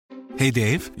Hey,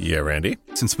 Dave. Yeah, Randy.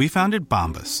 Since we founded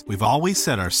Bombas, we've always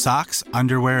said our socks,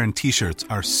 underwear, and T-shirts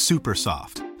are super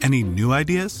soft. Any new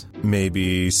ideas?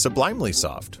 Maybe sublimely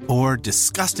soft. Or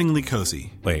disgustingly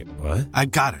cozy. Wait, what? I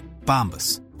got it.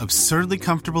 Bombas. Absurdly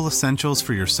comfortable essentials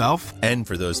for yourself And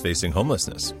for those facing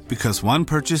homelessness. Because one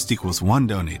purchased equals one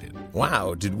donated.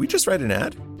 Wow, did we just write an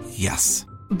ad? Yes.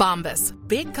 Bombas.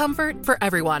 Big comfort for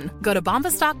everyone. Go to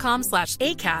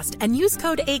bombas.com/ACAST and use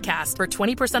code ACAST for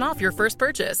 20% off your first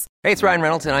purchase. Hey, it's Ryan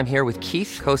Reynolds, and I'm here with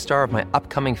Keith, co-star of my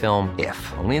upcoming film, If,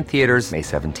 only in theaters May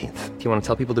 17th. Do you want to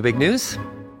tell people the big news?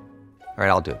 All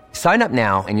right, I'll do it. Sign up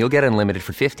now and you'll get unlimited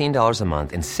for $15 a month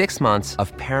and 6 months of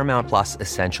Paramount Plus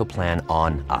Essential Plan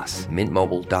on us.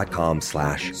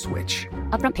 Mintmobile.com/switch.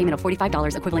 Upfront payment of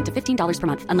 $45 equivalent to $15 per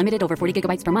month. Unlimited over 40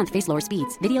 gigabytes per month. Face lower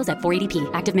speeds. Videos at 480p.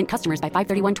 Active Mint customers by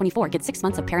 531.24 get 6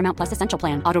 months of Paramount Plus Essential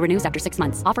Plan. Auto renews after 6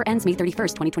 months. Offer ends May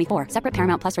 31st, 2024. Separate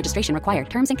Paramount Plus registration required.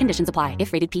 Terms and conditions apply if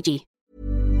rated PG.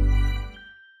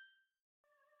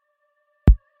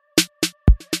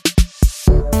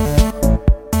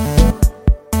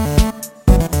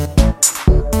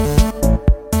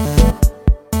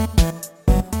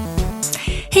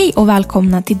 Hej och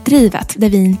välkomna till Drivet, där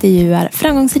vi intervjuar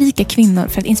framgångsrika kvinnor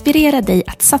för att inspirera dig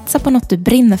att satsa på något du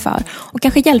brinner för och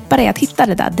kanske hjälpa dig att hitta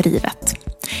det där drivet.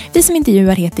 Vi som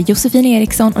intervjuar heter Josefin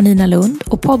Eriksson och Nina Lund,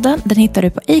 och podden den hittar du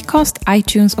på Acast,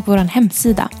 iTunes och vår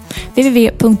hemsida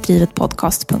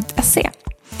www.drivetpodcast.se.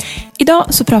 Idag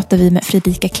så pratar vi med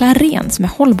Fredrika Clarén som är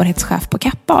hållbarhetschef på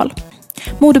Kappahl.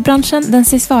 Modebranschen den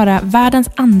sägs vara världens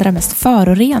andra mest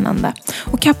förorenande,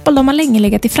 och Kappahl de har länge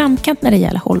legat i framkant när det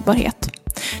gäller hållbarhet.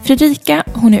 Fredrika,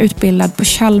 hon är utbildad på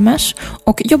Chalmers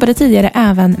och jobbade tidigare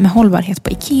även med hållbarhet på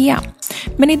IKEA.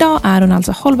 Men idag är hon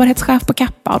alltså hållbarhetschef på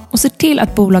Kappahl och ser till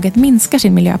att bolaget minskar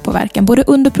sin miljöpåverkan både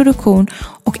under produktion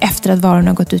och efter att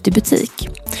varorna har gått ut i butik.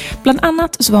 Bland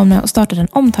annat så var hon med och startade en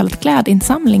omtalad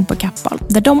klädinsamling på Kappahl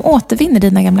där de återvinner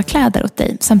dina gamla kläder åt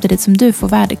dig samtidigt som du får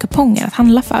värdekuponger att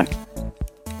handla för.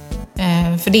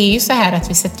 För det är ju så här att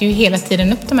vi sätter ju hela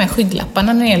tiden upp de här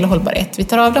skygglapparna när det gäller hållbarhet. Vi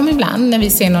tar av dem ibland när vi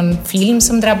ser någon film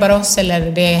som drabbar oss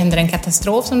eller det händer en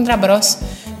katastrof som drabbar oss.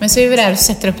 Men så är vi där och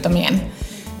sätter upp dem igen.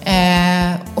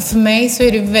 Och för mig så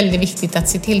är det väldigt viktigt att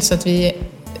se till så att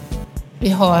vi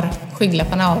har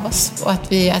skygglapparna av oss. Och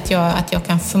att jag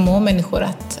kan förmå människor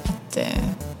att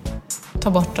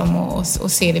ta bort dem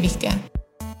och se det viktiga.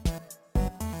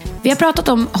 Vi har pratat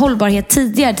om hållbarhet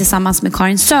tidigare tillsammans med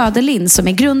Karin Söderlind som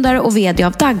är grundare och vd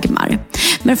av Dagmar.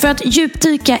 Men för att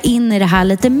djupdyka in i det här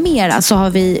lite mer så har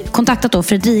vi kontaktat då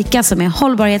Fredrika som är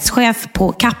hållbarhetschef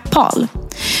på Kappahl.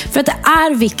 För att det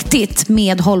är viktigt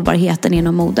med hållbarheten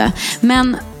inom mode,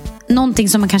 men någonting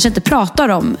som man kanske inte pratar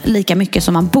om lika mycket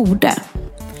som man borde.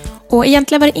 Och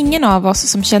egentligen var det ingen av oss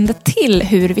som kände till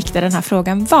hur viktig den här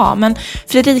frågan var. Men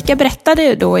Fredrika berättade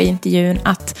ju då i intervjun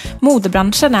att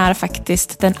modebranschen är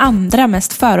faktiskt den andra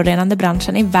mest förorenande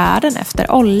branschen i världen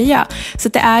efter olja. Så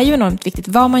det är ju enormt viktigt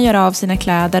vad man gör av sina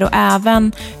kläder och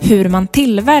även hur man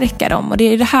tillverkar dem. Och det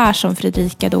är det här som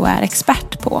Fredrika då är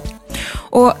expert på.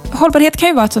 Och hållbarhet kan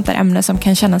ju vara ett sånt där ämne som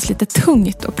kan kännas lite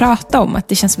tungt att prata om. Att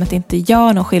det känns som att det inte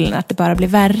gör någon skillnad, att det bara blir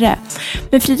värre.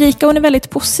 Men Fredrika hon är väldigt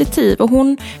positiv och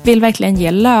hon vill verkligen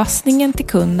ge lösningen till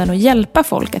kunden och hjälpa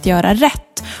folk att göra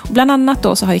rätt. Och bland annat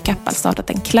då så har ju Kappahl startat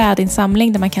en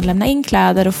klädinsamling där man kan lämna in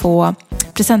kläder och få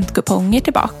presentkuponger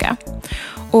tillbaka.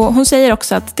 Och hon säger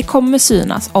också att det kommer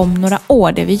synas om några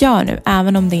år det vi gör nu,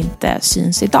 även om det inte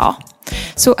syns idag.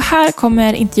 Så här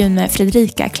kommer intervjun med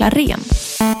Fredrika Clarén.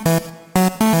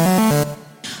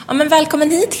 Ja, men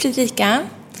välkommen hit Fredrika.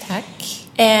 Tack.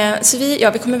 Så vi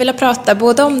kommer vilja prata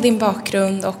både om din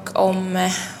bakgrund och om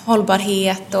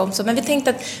hållbarhet och så. Men vi tänkte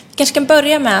att vi kanske kan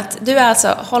börja med att du är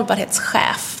alltså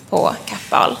hållbarhetschef på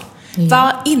Kappahl. Mm.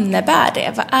 Vad innebär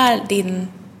det? Vad är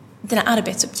dina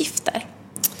arbetsuppgifter?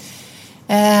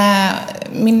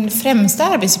 Min främsta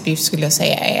arbetsuppgift skulle jag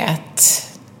säga är att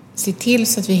se till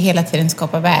så att vi hela tiden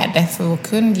skapar värde för vår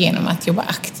kund genom att jobba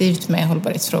aktivt med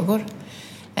hållbarhetsfrågor.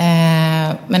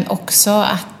 Men också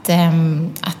att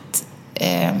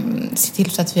se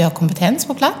till så att vi har kompetens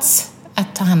på plats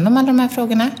att ta hand om alla de här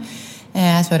frågorna.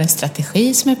 Att vi har en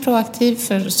strategi som är proaktiv,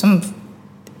 som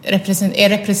är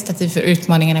representativ för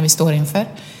utmaningarna vi står inför.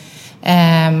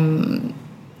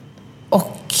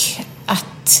 Och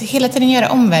att hela tiden göra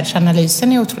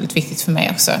omvärldsanalysen är otroligt viktigt för mig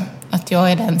också. Att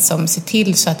jag är den som ser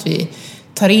till så att vi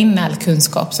tar in all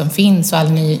kunskap som finns och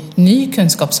all ny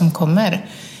kunskap som kommer.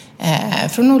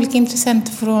 Från olika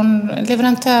intressenter, från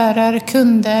leverantörer,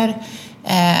 kunder,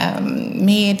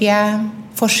 media,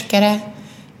 forskare.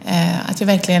 Att jag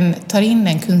verkligen tar in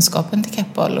den kunskapen till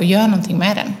Kappahl och gör någonting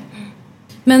med den.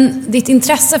 Men ditt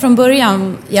intresse från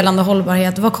början gällande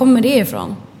hållbarhet, var kommer det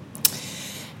ifrån?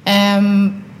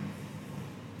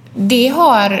 Det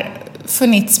har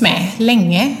funnits med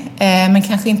länge, men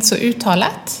kanske inte så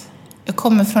uttalat. Jag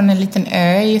kommer från en liten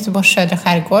ö i Göteborgs södra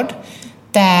skärgård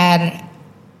där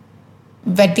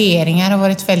värderingar har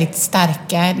varit väldigt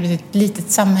starka. Ett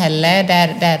litet samhälle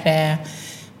där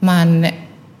man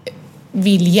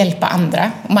vill hjälpa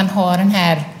andra. Och man har den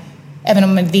här, även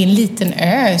om det är en liten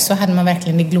ö, så hade man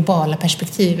verkligen det globala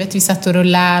perspektivet. Vi satt och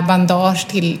rullade bandage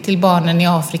till barnen i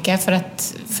Afrika för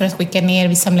att skicka ner.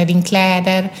 Vi samlade in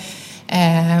kläder.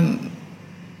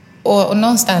 Och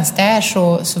någonstans där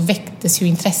så väcktes ju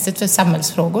intresset för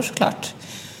samhällsfrågor såklart.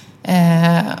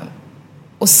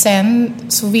 Och sen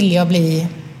så ville jag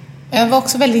var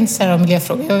också väldigt intresserad av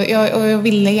miljöfrågor. Jag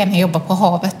ville gärna jobba på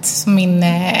havet som min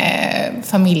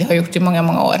familj har gjort i många,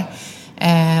 många år.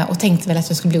 Och tänkte väl att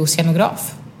jag skulle bli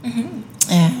oceanograf.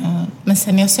 Men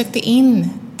sen när jag sökte in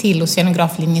till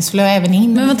oceanograflinjen så låg jag även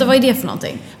in. Men vänta, vad är det för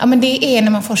någonting? Ja, men det är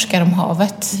när man forskar om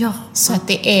havet. Ja. Så att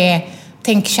det är,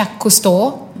 tänk Jacques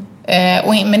Cousteau.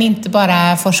 Men inte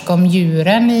bara forska om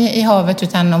djuren i havet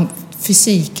utan om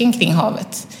fysiken kring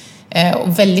havet.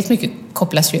 Och väldigt mycket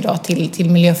kopplas ju idag till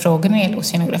miljöfrågorna när det gäller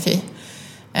oceanografi.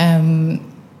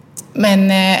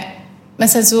 Men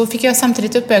sen så fick jag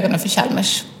samtidigt upp ögonen för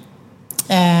Chalmers.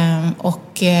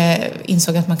 Och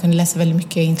insåg att man kunde läsa väldigt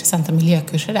mycket intressanta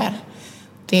miljökurser där.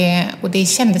 Det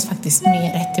kändes faktiskt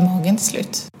mer rätt i magen till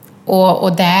slut.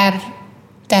 Och där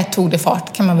tog det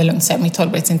fart, kan man väl lugnt säga, mitt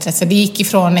hållbarhetsintresse. Det gick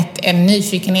ifrån en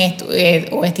nyfikenhet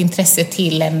och ett intresse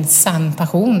till en sann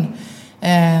passion.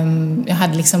 Jag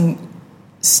hade liksom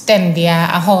ständiga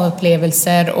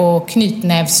aha-upplevelser och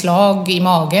knytnävslag i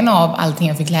magen av allting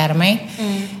jag fick lära mig.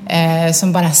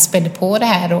 Som bara spädde på det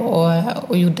här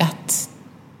och gjorde att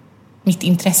mitt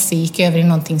intresse gick över i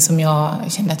någonting som jag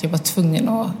kände att jag var tvungen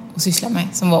att syssla med.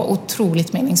 Som var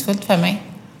otroligt meningsfullt för mig.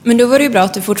 Men då var det ju bra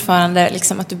att du fortfarande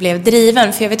liksom, att du blev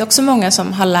driven. För jag vet också många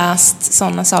som har läst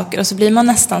sådana saker och så blir man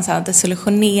nästan så här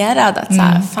desillusionerad att så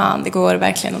här, fan, det går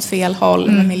verkligen åt fel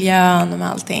håll med miljön och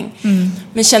med allting.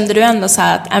 Men kände du ändå så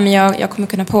här att jag kommer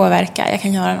kunna påverka, jag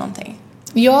kan göra någonting?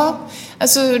 Ja,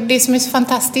 alltså det som är så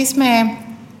fantastiskt med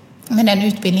den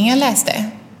utbildningen jag läste,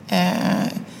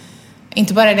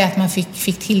 inte bara det att man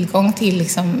fick tillgång till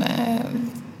liksom,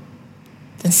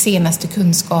 den senaste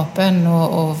kunskapen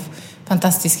och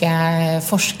fantastiska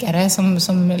forskare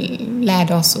som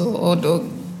lärde oss och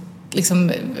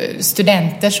liksom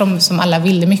studenter som alla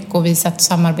ville mycket och vi satt och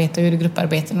samarbetade och gjorde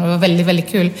grupparbeten och det var väldigt, väldigt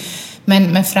kul.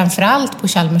 Men framförallt på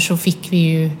Chalmers så fick vi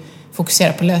ju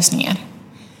fokusera på lösningar.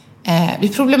 Vi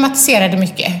problematiserade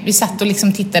mycket. Vi satt och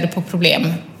liksom tittade på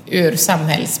problem ur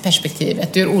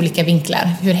samhällsperspektivet, ur olika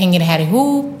vinklar. Hur hänger det här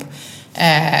ihop?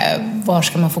 Var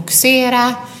ska man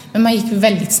fokusera? Men man gick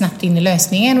väldigt snabbt in i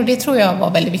lösningen och det tror jag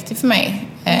var väldigt viktigt för mig.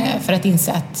 För att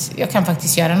inse att jag kan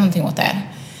faktiskt göra någonting åt det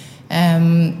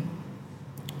här.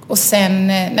 Och sen,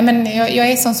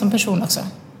 jag är sån som person också.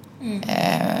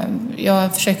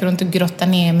 Jag försöker inte grotta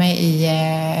ner mig i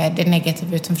det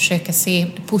negativa utan försöka se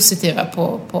det positiva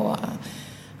på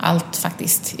allt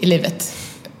faktiskt i livet.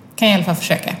 Kan jag i alla fall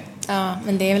försöka. Ja,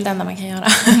 men det är väl det enda man kan göra.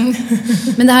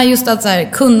 Men det här just att så här,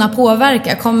 kunna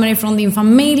påverka, kommer det från din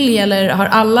familj eller har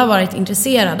alla varit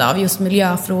intresserade av just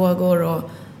miljöfrågor? Och...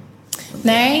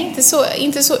 Nej,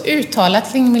 inte så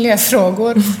uttalat kring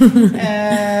miljöfrågor.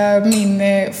 Min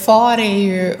far är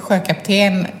ju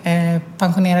sjökapten,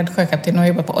 pensionerad sjökapten och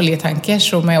jobbar på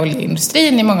oljetankers och med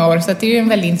oljeindustrin i många år. Så det är ju en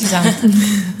väldigt intressant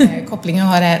koppling jag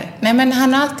har där. Nej, men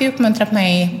han har alltid uppmuntrat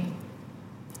mig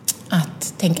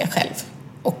att tänka själv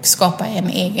och skapa en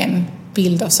egen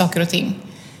bild av saker och ting.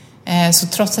 Så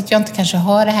trots att jag inte kanske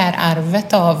har det här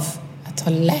arvet av att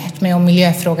ha lärt mig om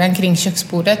miljöfrågan kring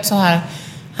köksbordet så har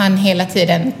han hela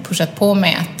tiden pushat på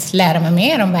mig att lära mig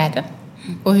mer om världen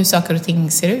och hur saker och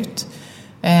ting ser ut.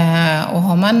 Och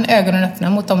har man ögonen öppna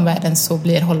mot omvärlden så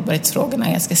blir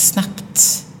hållbarhetsfrågorna ganska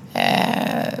snabbt,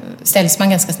 ställs man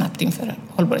ganska snabbt inför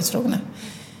hållbarhetsfrågorna.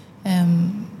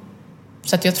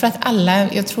 Så att jag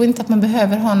tror inte att man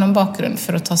behöver ha någon bakgrund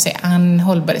för att ta sig an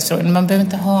hållbarhetsfrågorna. Man behöver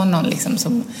inte ha någon liksom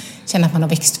som känner att man har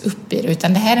växt upp i det,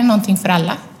 utan det här är någonting för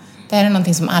alla. Det här är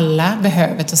någonting som alla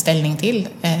behöver ta ställning till.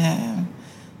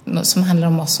 Som handlar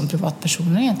om oss som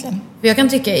privatpersoner egentligen. Jag kan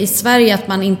tycka i Sverige att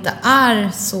man inte är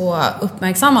så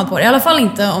uppmärksammad på det. I alla fall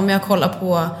inte om jag kollar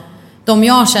på de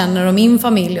jag känner och min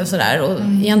familj och sådär. Och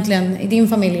egentligen i din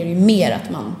familj är det ju mer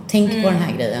att man tänker på den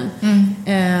här grejen.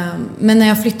 Men när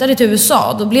jag flyttade till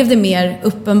USA då blev det mer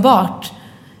uppenbart.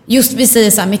 Just vi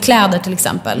säger så här med kläder till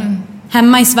exempel.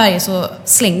 Hemma i Sverige så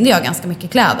slängde jag ganska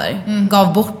mycket kläder.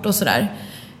 Gav bort och sådär.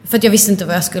 För att jag visste inte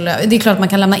vad jag skulle... Det är klart att man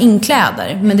kan lämna in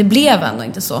kläder, men det blev ändå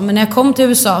inte så. Men när jag kom till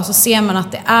USA så ser man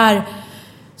att det är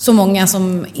så många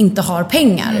som inte har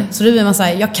pengar. Så då blir man så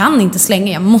här, jag kan inte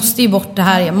slänga, jag måste ju bort det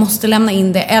här, jag måste lämna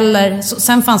in det. Eller,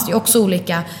 sen fanns det ju också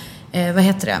olika, vad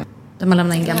heter det, där man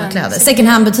lämnar in gamla kläder. Second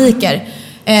hand butiker.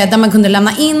 Där man kunde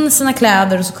lämna in sina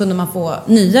kläder och så kunde man få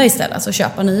nya istället, alltså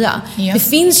köpa nya. Det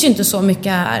finns ju inte så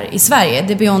mycket här i Sverige.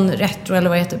 Det är Beyond Retro eller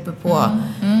vad det heter uppe på...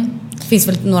 Det finns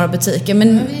väl några butiker.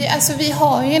 Men vi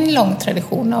har ju en lång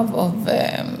tradition av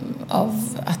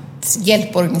att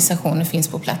hjälporganisationer finns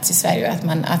på plats i Sverige.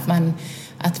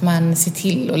 Att man ser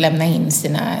till att lämna in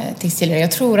sina textilier.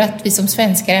 Jag tror att vi som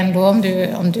svenskar ändå,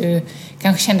 om du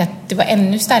kanske kände att det var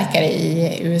ännu starkare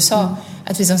i USA,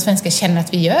 att vi som svenskar känner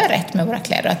att vi gör rätt med våra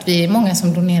kläder. Att vi är många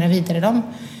som donerar vidare dem.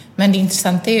 Men det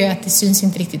intressanta är ju att det syns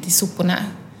inte riktigt i soporna.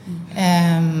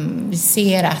 Vi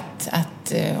ser att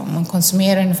om man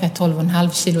konsumerar ungefär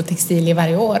 12,5 kilo textilier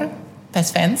varje år per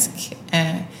svensk,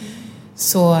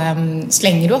 så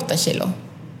slänger du 8 kilo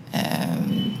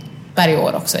varje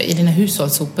år också i dina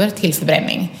hushållssopor till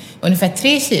förbränning. Ungefär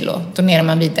 3 kilo donerar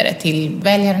man vidare till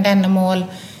välgörande ändamål,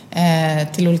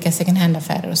 till olika second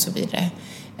hand-affärer och så vidare.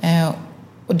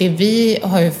 Och det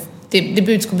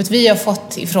budskapet vi har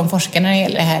fått ifrån forskarna när det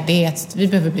gäller det här, det är att vi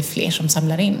behöver bli fler som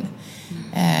samlar in.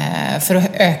 För att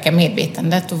öka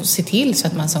medvetandet och se till så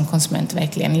att man som konsument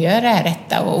verkligen gör det här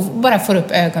rätta och bara får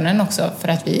upp ögonen också för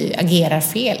att vi agerar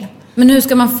fel. Men hur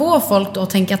ska man få folk då att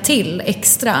tänka till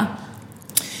extra?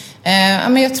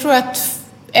 Men jag tror att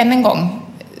än en gång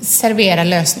servera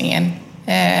lösningen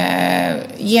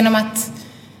genom att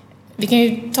vi kan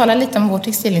ju tala lite om vår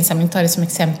textilinsamling, ta det som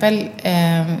exempel.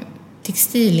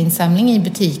 Textilinsamling i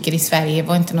butiker i Sverige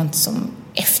var inte något som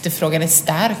efterfrågades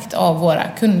starkt av våra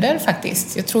kunder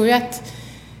faktiskt. Jag tror ju att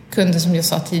kunder, som jag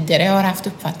sa tidigare, har haft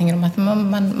uppfattningen om att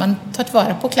man tar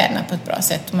tillvara på kläderna på ett bra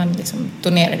sätt och man liksom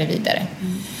donerar det vidare.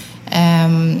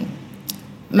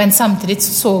 Men samtidigt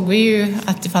så såg vi ju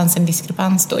att det fanns en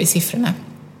diskrepans då i siffrorna.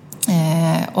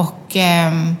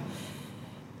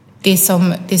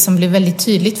 Det som blev väldigt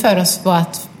tydligt för oss var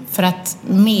att för att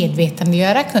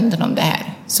medvetandegöra kunden om det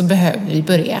här så behöver vi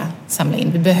börja samla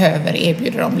in. Vi behöver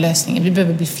erbjuda dem lösningen. Vi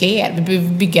behöver bli fler. Vi behöver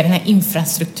bygga den här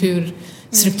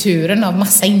infrastrukturen av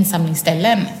massa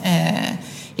insamlingsställen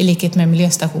i likhet med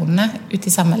miljöstationerna ute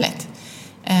i samhället.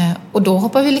 Och då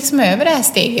hoppar vi liksom över det här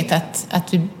steget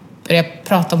att vi börjar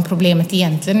prata om problemet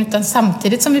egentligen, utan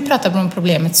samtidigt som vi pratar om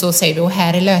problemet så säger vi, och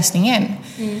här är lösningen.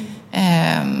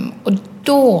 Och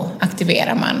då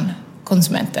aktiverar man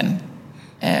konsumenten,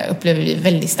 upplever vi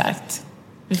väldigt starkt.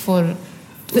 Vi får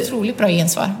otroligt bra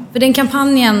gensvar. För den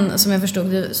kampanjen som jag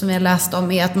förstod, som jag läste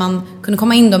om, är att man kunde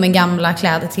komma in då med gamla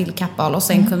kläder till Kappahl och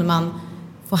sen kunde man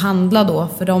få handla då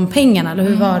för de pengarna, eller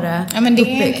hur var det? Ja, men det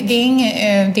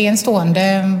är en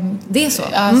stående det är så.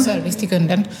 Service till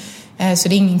kunden. Så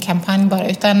det är ingen kampanj bara,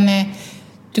 utan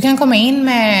du kan komma in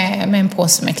med en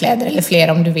påse med kläder eller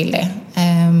fler om du vill det.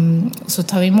 Så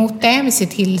tar vi emot det, vi ser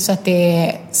till så att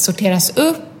det sorteras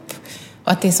upp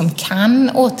och att det som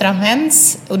kan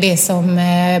återanvänds och det som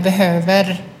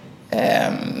behöver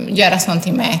göras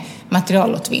någonting med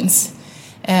materialåtervinns.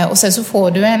 Och sen så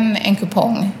får du en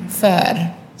kupong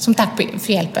som tack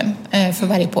för hjälpen för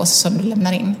varje påse som du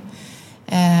lämnar in.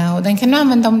 Och den kan du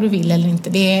använda om du vill eller inte.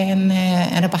 Det är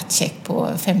en rabattcheck på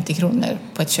 50 kronor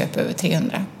på ett köp över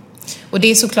 300. Och det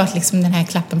är såklart liksom den här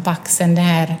klappen på axeln,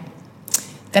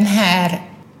 den här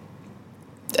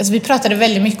alltså vi pratade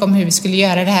väldigt mycket om hur vi skulle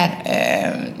göra det här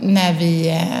när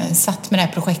vi satt med det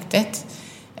här projektet.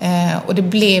 Och det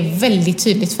blev väldigt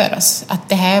tydligt för oss att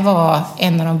det här var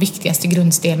en av de viktigaste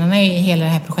grundstenarna i hela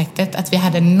det här projektet. Att vi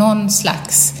hade någon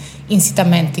slags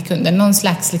incitament till kunden, någon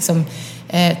slags liksom,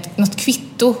 något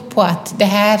kvitto på att det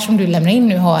här som du lämnar in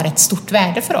nu har ett stort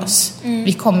värde för oss.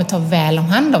 Vi kommer ta väl om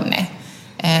hand om det.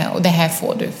 Och det här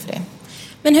får du för det.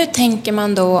 Men hur tänker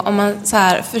man då om man så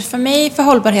här, för mig, för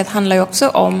hållbarhet handlar ju också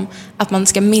om att man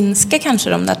ska minska kanske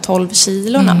de där 12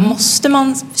 kilorna. Måste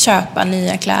man köpa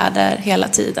nya kläder hela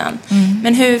tiden?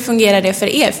 Men hur fungerar det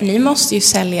för er? För ni måste ju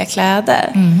sälja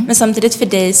kläder. Men samtidigt för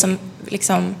dig som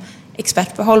liksom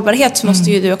expert på hållbarhet så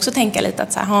måste ju du också tänka lite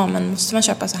att så här, men måste man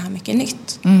köpa så här mycket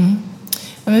nytt?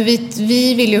 Ja, men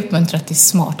vi vill ju uppmuntra till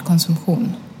smart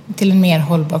konsumtion, till en mer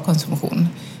hållbar konsumtion.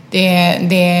 Det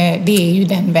är ju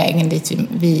den vägen dit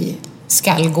vi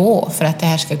ska gå för att det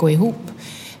här ska gå ihop.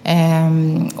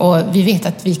 Och vi vet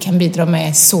att vi kan bidra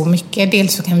med så mycket.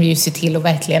 Dels så kan vi ju se till att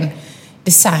verkligen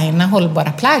designa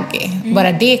hållbara plagg.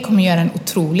 Bara det kommer göra en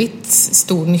otroligt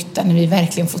stor nytta när vi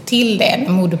verkligen får till det. När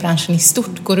modebranschen i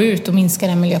stort går ut och minskar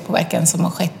den miljöpåverkan som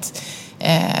har skett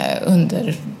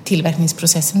under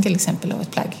tillverkningsprocessen till exempel av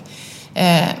ett plagg.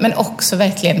 Men också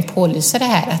verkligen pålysa det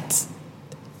här att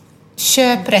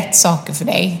köp rätt saker för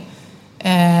dig.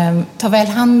 Ta väl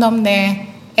hand om det,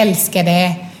 älska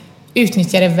det,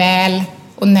 utnyttja det väl,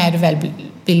 och när du väl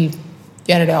vill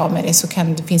göra det av med det så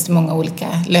finns det många olika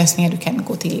lösningar. Du kan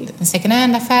gå till en second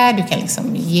hand-affär, du kan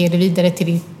liksom ge det vidare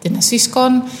till dina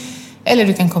syskon, eller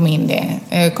du kan komma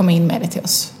in med det till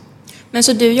oss. Men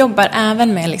så du jobbar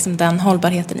även med liksom den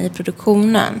hållbarheten i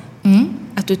produktionen?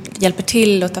 Att du hjälper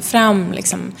till att ta fram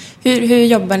liksom, hur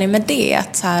jobbar ni med det?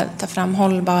 Att så här, ta fram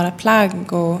hållbara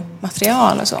plagg och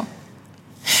material och så?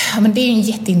 Ja, men det är ju en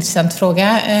jätteintressant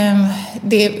fråga.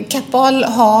 Kappahl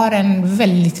har en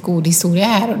väldigt god historia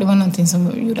här, och det var någonting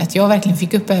som gjorde att jag verkligen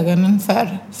fick upp ögonen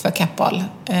för Kappahl.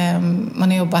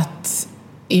 Man har jobbat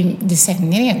i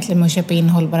decennier egentligen med att köpa in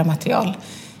hållbara material.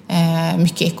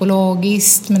 Mycket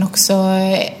ekologiskt, men också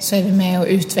så är vi med och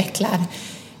utvecklar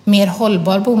mer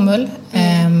hållbar bomull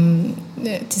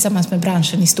tillsammans med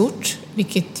branschen i stort,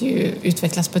 vilket ju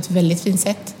utvecklas på ett väldigt fint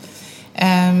sätt.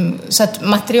 Så att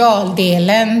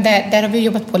materialdelen, där har vi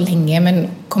jobbat på länge, men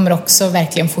kommer också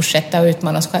verkligen fortsätta och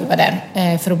utmana oss själva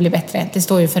där för att bli bättre. Det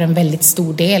står ju för en väldigt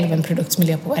stor del av en produkts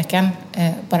miljöpåverkan,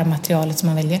 bara materialet som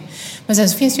man väljer. Men sen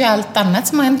så finns det ju allt annat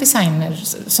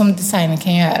som designer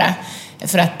kan göra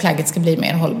för att plagget ska bli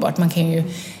mer hållbart. Man kan ju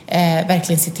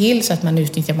verkligen se till så att man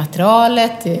utnyttjar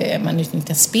materialet, man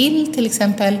utnyttjar spill till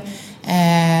exempel.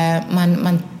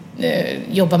 Man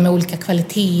jobbar med olika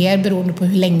kvaliteter beroende på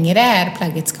hur länge det är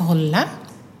plagget ska hålla.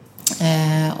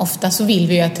 Ofta så vill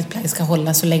vi ju att ett plagg ska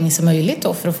hålla så länge som möjligt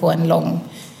då, för att få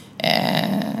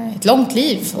ett långt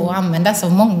liv och användas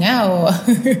av många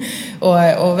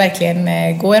och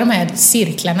verkligen gå i de här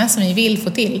cirklarna som vi vill få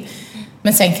till.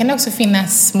 Men sen kan det också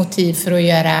finnas motiv för att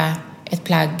göra ett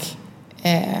plagg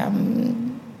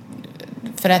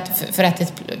för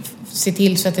att se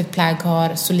till så att ett plagg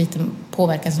har så liten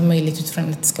påverkan som möjligt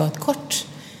utifrån att det ska ha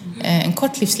en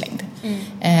kort livslängd.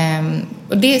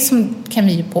 Och det som kan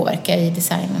vi ju påverka i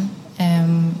designen.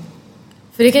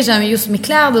 För det kanske är just med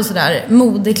kläder och sådär,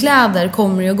 modekläder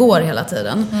kommer och går hela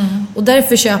tiden. Och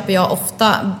därför köper jag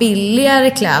ofta billigare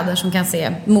kläder som kan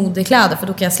se modekläder, för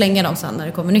då kan jag slänga dem sen när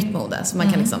det kommer nytt mode. Så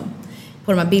man kan liksom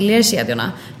på de här billigare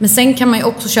kedjorna. Men sen kan man ju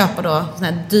också köpa då såna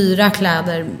här dyra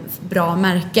kläder, bra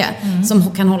märke,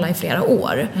 som kan hålla i flera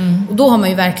år. Och då har man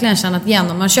ju verkligen tjänat igen. Om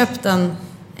man har köpt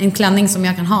en klänning som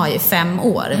jag kan ha i 5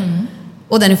 år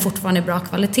och den är fortfarande i bra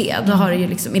kvalitet, då har det ju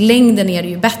liksom, i längden är det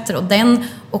ju bättre, och den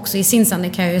också i sin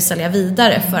sanning kan jag ju sälja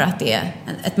vidare för att det är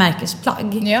ett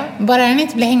märkesplagg. Ja, bara den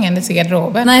inte blir hängande i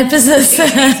garderoben. Nej, precis. Det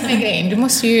är det som är grejen.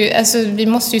 Vi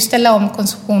måste ju ställa om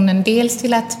konsumtionen, dels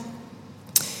till att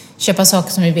köpa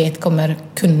saker som vi vet kommer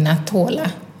kunna tåla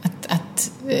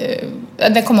att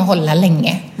den kommer hålla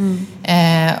länge.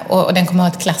 Och den kommer ha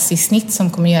ett klassiskt snitt som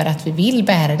kommer göra att vi vill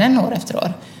bära den år efter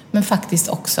år. Men faktiskt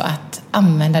också att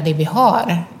använda det vi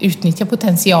har. Utnyttja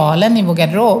potentialen i vår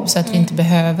garderob så att vi inte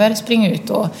behöver springa ut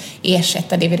och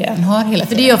ersätta det vi redan har hela tiden.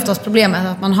 För det är ju oftast problemet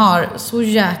att man har så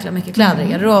jäkla mycket kläder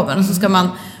i garderoben. Och så ska man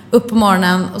upp på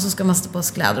morgonen och så ska man stå på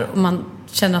sig kläder och man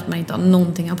känner att man inte har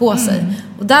någonting att på sig.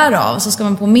 Och därav så ska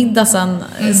man på middag sen,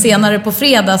 senare på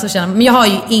fredag, så känner man, men jag har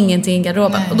ju ingenting i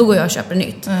garderoben. Och då går jag och köper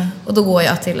nytt. Och då går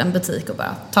jag till en butik och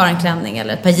bara tar en klänning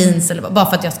eller ett par jeans eller bara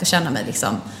för att jag ska känna mig liksom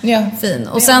fin.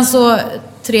 Och sen så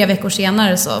 3 veckor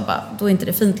senare så bara, då är inte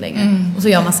det fint längre. Och så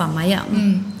gör man samma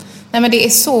igen. Nej, men det är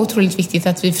så otroligt viktigt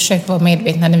att vi försöker vara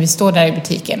medvetna när vi står där i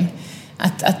butiken.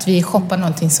 Att vi shoppar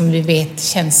någonting som vi vet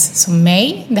känns som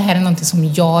mig. Det här är någonting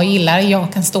som jag gillar.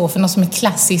 Jag kan stå för något som är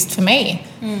klassiskt för mig.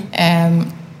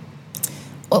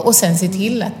 Och sen se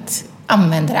till att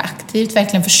använda det aktivt.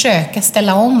 Verkligen försöka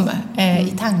ställa om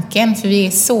i tanken. För vi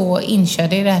är så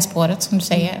inkörda i det här spåret som du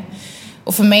säger.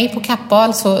 Och för mig på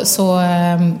Kappahl så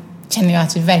känner jag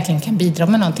att vi verkligen kan bidra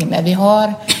med någonting där. Vi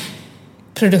har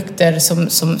produkter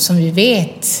som vi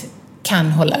vet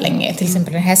kan hålla länge. Till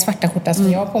exempel den här svarta skjortan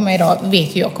som jag har på mig idag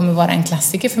vet jag kommer vara en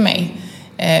klassiker för mig.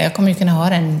 Jag kommer ju kunna ha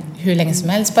den hur länge som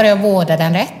helst. Bara jag vårdar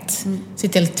den rätt. Se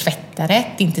till att tvätta rätt.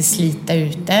 Inte slita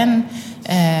ut den.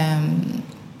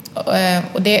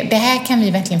 Och det här kan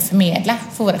vi verkligen förmedla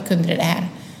för våra kunder i det här.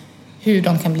 Hur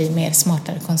de kan bli mer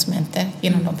smartare konsumenter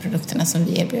genom de produkterna som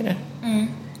vi erbjuder.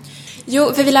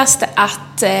 Jo, för vi läste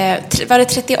att var det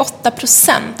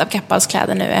 38% av Kappahls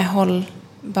kläder nu är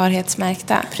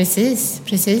hållbarhetsmärkta.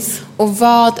 Precis. Och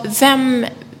vem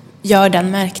gör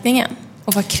den märkningen?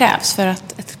 Och vad krävs för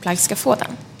att ett plagg ska få den?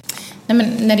 Nej,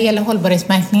 men när det gäller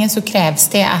hållbarhetsmärkningen så krävs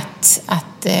det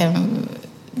att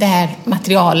det här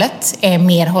materialet är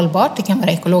mer hållbart. Det kan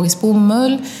vara ekologisk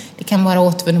bomull, det kan vara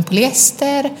återvunnen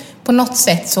polyester. På något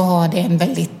sätt så har det en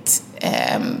väldigt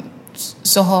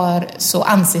så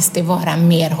anses det vara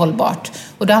mer hållbart.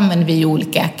 Och då använder vi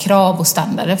olika krav och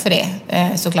standarder för det,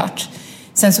 såklart.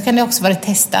 Sen så kan det också vara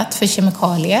testat för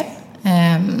kemikalier.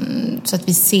 Så att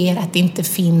vi ser att det inte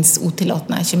finns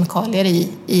otillåtna kemikalier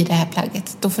i det här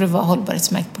plagget. Då får det vara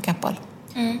hållbarhetsmärkt på Kappahl.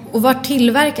 Och var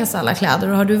tillverkas alla kläder?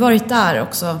 Och har du varit där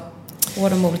också på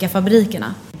de olika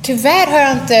fabrikerna? Tyvärr har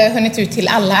jag inte hunnit ut till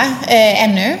alla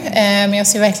ännu, men jag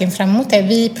ser verkligen fram emot det.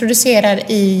 Vi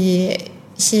producerar i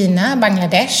Kina,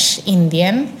 Bangladesh,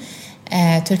 Indien,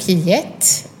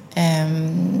 Turkiet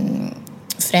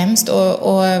främst.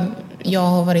 Och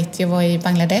jag var i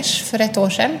Bangladesh för 1 år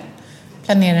sedan.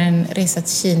 Planerar en resa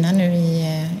till Kina nu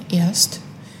i höst.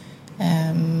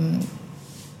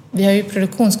 Vi har ju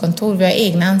produktionskontor, vi har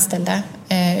egna anställda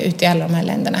ute i alla de här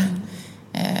länderna.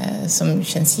 Som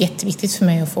känns jätteviktigt för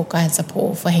mig att få åka och hälsa på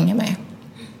och få hänga med.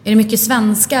 Är det mycket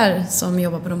svenskar som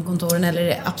jobbar på de kontoren eller är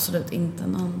det absolut inte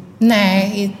någon?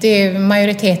 Nej, det är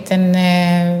majoriteten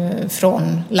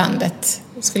från landet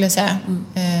skulle jag säga.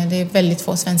 Det är väldigt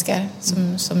få svenskar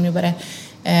som jobbar där.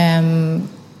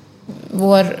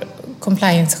 Vår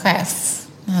compliance-chef,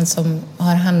 han som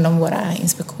har hand om våra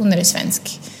inspektioner, är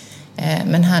svensk.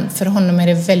 Men för honom är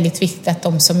det väldigt viktigt att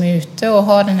de som är ute och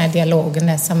har den här dialogen,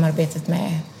 det här samarbetet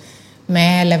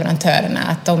med leverantörerna,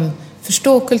 att de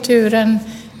förstår kulturen,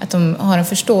 att de har en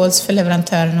förståelse för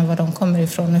leverantörerna och var de kommer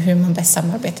ifrån och hur man bäst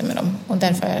samarbetar med dem. Och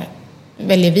därför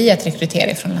väljer vi att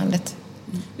rekrytera ifrån landet.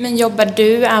 Men jobbar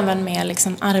du även med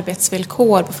liksom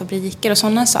arbetsvillkor på fabriker och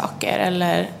sådana saker?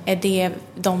 Eller är det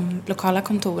de lokala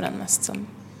kontoren mest som...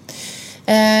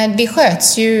 Det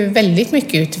sköts ju väldigt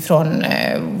mycket utifrån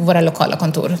våra lokala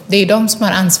kontor. Det är de som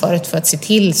har ansvaret för att se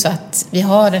till så att vi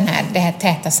har det här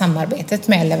täta samarbetet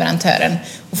med leverantören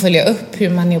och följa upp hur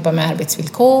man jobbar med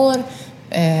arbetsvillkor,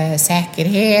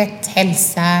 säkerhet,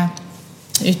 hälsa,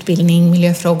 utbildning,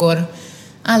 miljöfrågor.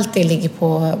 Allt det ligger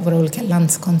på våra olika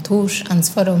landskontors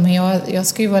ansvar. Men jag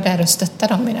ska ju vara där och stötta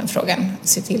dem i den frågan och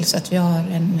se till så att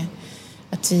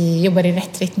att vi jobbar i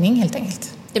rätt riktning helt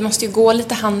enkelt. Det måste ju gå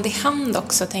lite hand i hand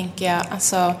också, tänker jag.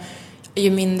 Alltså,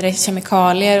 ju mindre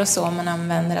kemikalier och så man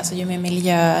använder, alltså ju mer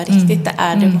miljöriktigt det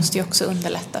är, det måste ju också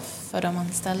underlätta för de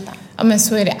anställda. Ja, men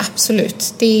så är det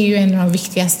absolut. Det är ju en av de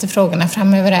viktigaste frågorna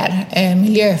framöver är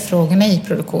miljöfrågorna i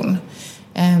produktion.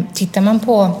 Tittar man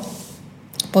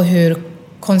på hur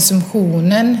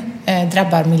konsumtionen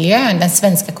drabbar miljön, den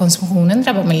svenska konsumtionen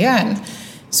drabbar miljön,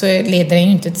 så leder den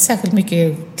ju inte till särskilt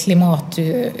mycket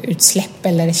klimatutsläpp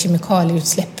eller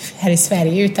kemikalieutsläpp här i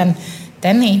Sverige, utan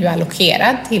den är ju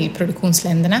allokerad till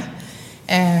produktionsländerna.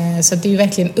 Så det är ju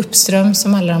verkligen uppström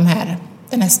som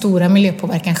den här stora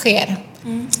miljöpåverkan sker.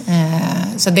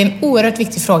 Så det är en oerhört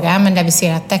viktig fråga, men där vi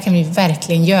ser att där kan vi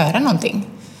verkligen göra någonting.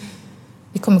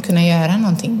 Vi kommer kunna göra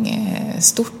någonting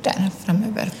stort där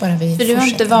framöver. Bara vi För du har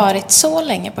inte varit så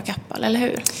länge på Kappahl, eller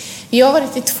hur? Jag har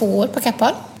varit i 2 år på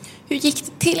Kappahl. Hur gick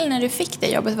det till när du fick det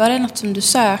jobbet? Var det något som du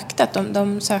sökte? Att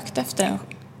de sökte efter en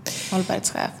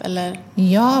hållbarhetschef? Eller?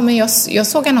 Ja, men jag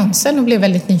såg annonsen och blev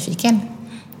väldigt nyfiken.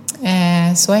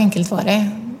 Så enkelt var det.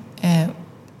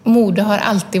 Mode har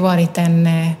alltid varit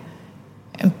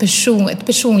ett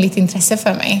personligt intresse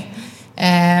för mig.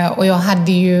 Och jag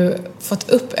hade ju fått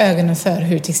upp ögonen för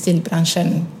hur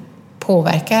textilbranschen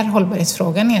påverkar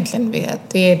hållbarhetsfrågan egentligen.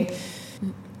 Det är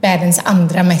världens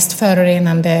andra mest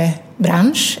förorenande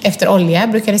bransch efter olja,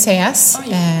 brukar det sägas.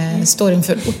 Står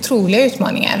inför otroliga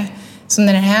utmaningar. Så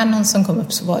när den här annonsen kom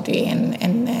upp så var det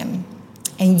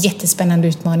en jättespännande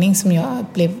utmaning som jag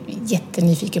blev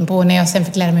jättenyfiken på. När jag sen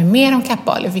fick lära mig mer om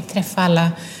Kappahl, jag fick träffa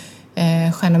alla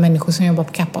sköna människor som jobbar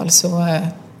på Kappahl, så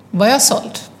var jag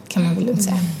såld, kan man väl inte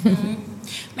säga.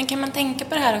 Men kan man tänka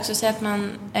på det här också, så att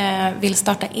man vill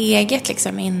starta eget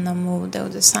liksom, inom mode och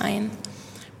design?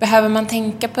 Behöver man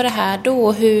tänka på det här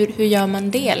då? Hur gör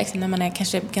man det liksom, när man är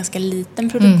kanske ganska liten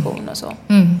produktion och så?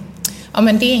 Ja,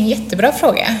 men det är en jättebra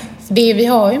fråga. För vi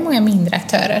har ju många mindre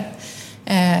aktörer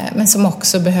men som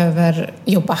också behöver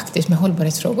jobba aktivt med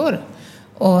hållbarhetsfrågor.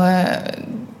 Och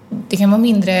det kan vara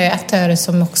mindre aktörer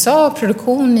som också har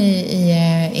produktion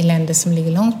i länder som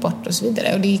ligger långt bort och så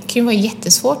vidare. Och det kan ju vara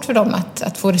jättesvårt för dem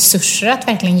att få resurser att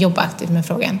verkligen jobba aktivt med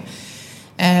frågan.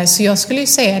 Så jag skulle ju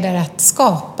säga där att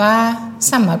skapa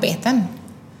samarbeten.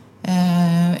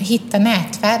 Hitta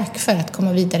nätverk för att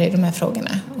komma vidare i de här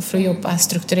frågorna och för att jobba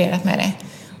strukturerat med det.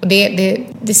 Och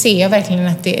det ser jag verkligen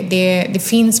att det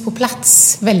finns på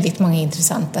plats väldigt många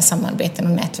intressanta samarbeten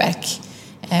och nätverk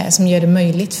som gör det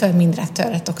möjligt för mindre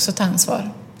aktörer att också ta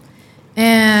ansvar.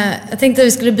 Jag tänkte att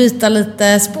vi skulle byta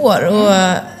lite spår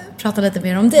och prata lite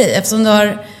mer om dig. Eftersom du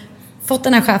har fått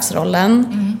den här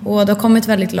chefsrollen och du har kommit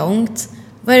väldigt långt.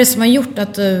 Vad är det som har gjort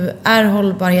att du är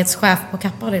hållbarhetschef på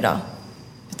Kappahl idag?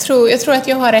 Jag tror att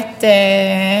jag har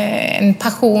en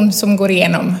passion som går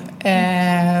igenom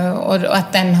och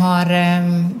att den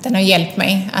har hjälpt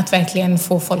mig att verkligen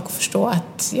få folk att förstå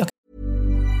att jag.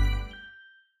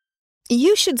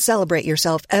 You should celebrate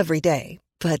yourself every day,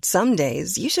 but some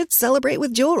days you should celebrate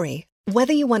with jewelry.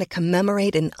 Whether you want to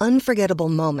commemorate an unforgettable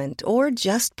moment or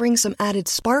just bring some added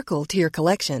sparkle to your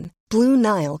collection, Blue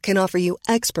Nile can offer you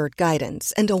expert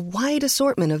guidance and a wide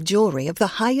assortment of jewelry of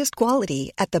the highest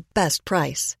quality at the best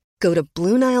price. Go to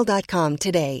BlueNile.com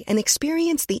today and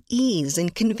experience the ease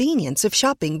and convenience of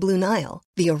shopping Blue Nile,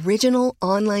 the original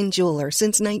online jeweler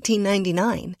since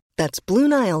 1999. That's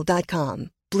BlueNile.com.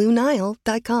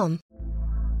 BlueNile.com.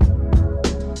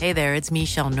 Hey there, it's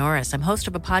Michelle Norris. I'm host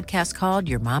of a podcast called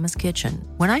Your Mama's Kitchen.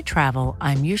 When I travel,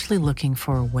 I'm usually looking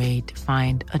for a way to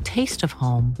find a taste of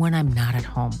home when I'm not at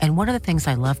home. And one of the things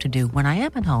I love to do when I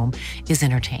am at home is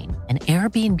entertain. And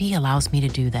Airbnb allows me to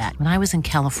do that. When I was in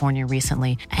California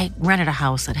recently, I rented a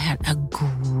house that had a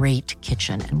great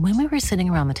kitchen. And when we were sitting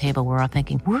around the table, we're all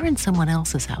thinking, we're in someone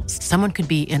else's house. Someone could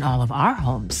be in all of our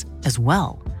homes as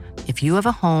well. If you have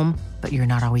a home, but you're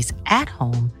not always at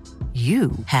home,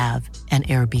 you have an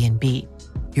Airbnb.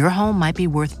 Your home might be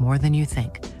worth more than you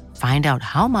think. Find out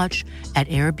how much at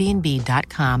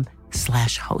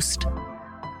airbnb.com/host.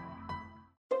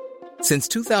 Since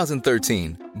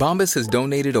 2013, Bombas has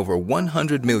donated over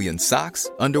 100 million socks,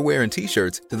 underwear, and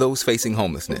T-shirts to those facing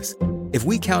homelessness. If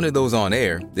we counted those on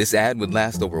air, this ad would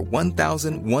last over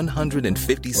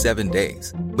 1,157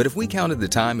 days. But if we counted the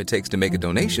time it takes to make a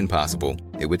donation possible,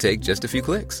 it would take just a few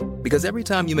clicks. Because every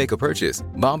time you make a purchase,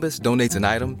 Bombas donates an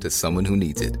item to someone who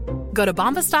needs it. Go to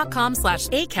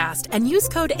bombas.com/ACAST and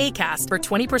use code ACAST for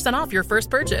 20% off your first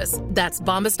purchase. That's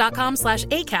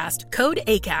bombas.com/ACAST, code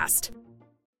ACAST.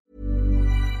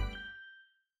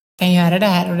 Jag kan göra det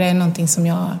här och det är någonting som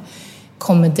jag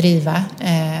kommer driva.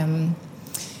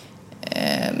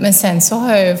 Men sen så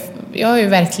har jag ju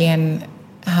verkligen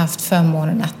haft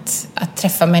förmånen att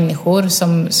träffa människor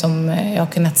som jag har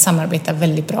kunnat samarbeta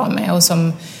väldigt bra med och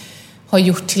som har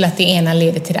gjort till att det ena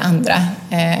leder till det andra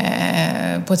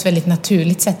på ett väldigt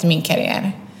naturligt sätt i min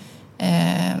karriär.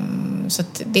 Så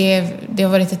att det har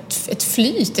varit ett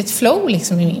flyt, ett flow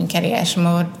liksom i min karriär som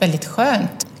har varit väldigt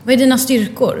skönt. Vad är dina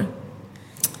styrkor?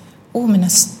 Mina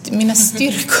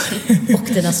styrkor.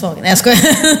 Och dina svagheter. Nej, jag skojar.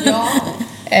 Ja.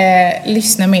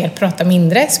 Lyssna mer, prata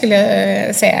mindre skulle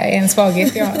jag säga är en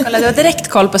svaghet. Kolla, du har direkt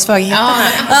koll på svagheterna.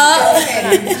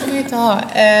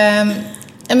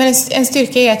 Men en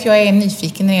styrka är att jag är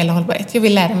nyfiken när det gäller hållbarhet. Jag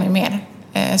vill lära mig mer.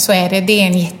 Så är det. Det är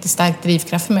en jättestark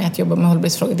drivkraft för mig att jobba med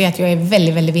hållbarhetsfrågor. Det är att jag är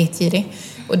väldigt, väldigt vetgirig.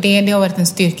 Och det har varit en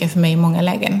styrka för mig i många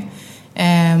lägen.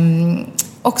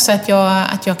 Också att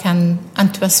jag kan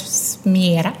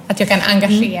entusiasmera, att jag kan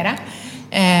engagera.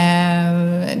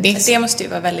 Det måste ju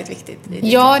vara väldigt viktigt.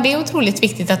 Ja, det är otroligt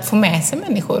viktigt att få med sig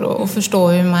människor och förstå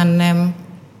hur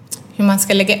man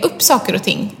ska lägga upp saker och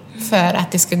ting för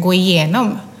att det ska gå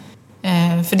igenom.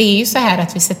 För det är ju så här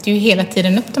att vi sätter ju hela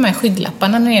tiden upp de här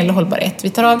skygglapparna när det gäller hållbarhet. Vi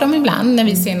tar av dem ibland när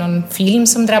vi ser någon film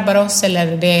som drabbar oss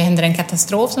eller det händer en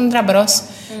katastrof som drabbar oss.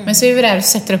 Men så är vi där och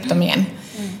sätter upp dem igen.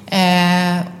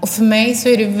 Och för mig så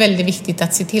är det väldigt viktigt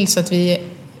att se till så att vi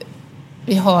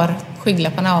har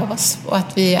skygglapparna av oss och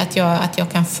att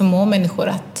jag kan förmå människor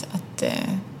att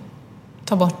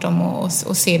ta bort dem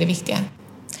och se det viktiga.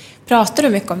 Pratar du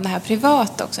mycket om det här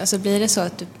privat också? Alltså blir det så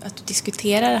att du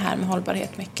diskuterar det här med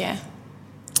hållbarhet mycket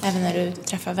även när du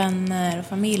träffar vänner och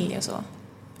familj och så?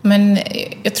 Men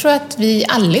jag tror att vi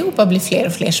allihopa blir fler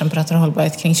och fler som pratar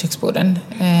hållbarhet kring köksborden.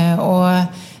 Och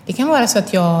det kan vara så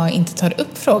att jag inte tar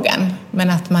upp frågan men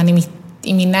att man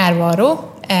i min närvaro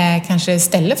kanske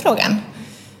ställer frågan.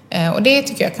 Och det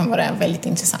tycker jag kan vara väldigt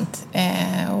intressant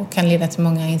och kan leda till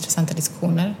många intressanta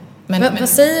diskussioner. Vad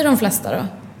säger de flesta då?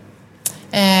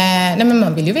 Men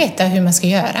man vill ju veta hur man ska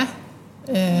göra.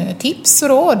 Tips och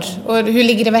råd. Och hur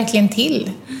ligger det verkligen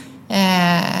till?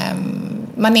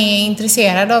 Man är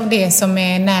intresserad av det som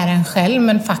är nära en själv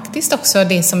men faktiskt också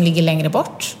det som ligger längre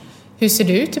bort. Hur ser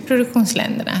det ut i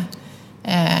produktionsländerna?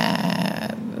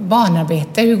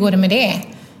 Barnarbete, hur går det med det?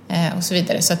 Och så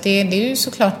vidare. Så att det är ju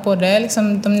såklart både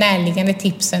liksom de närliggande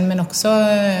tipsen men också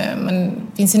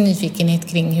finns en nyfikenhet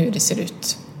kring hur det ser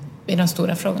ut i de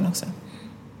stora frågorna också.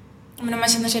 Men om man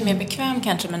känner sig mer bekväm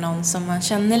kanske med någon som man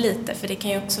känner lite, för det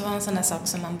kan ju också vara en sån där sak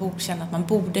som man borde känna att man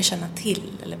borde känna till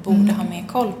eller borde ha mer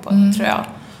koll på, tror jag.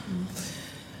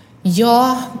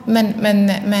 Ja, men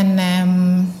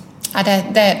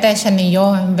där känner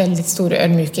jag en väldigt stor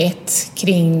ödmjukhet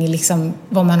kring liksom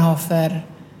vad man har för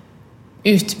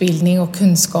utbildning och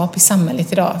kunskap i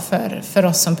samhället idag för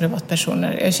oss som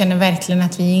privatpersoner. Jag känner verkligen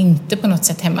att vi inte på något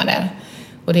sätt hemma där.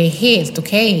 Och det är helt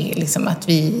okej liksom, att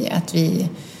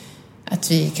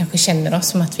vi kanske känner oss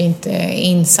som att vi inte är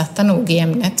insatta nog i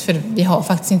ämnet, för vi har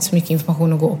faktiskt inte så mycket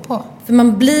information att gå på. För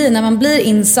när man blir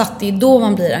insatt, det är då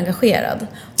man blir engagerad.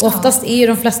 Och oftast är ju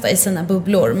de flesta i sina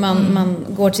bubblor. Man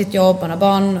går till sitt jobb, man har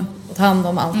barn och tar hand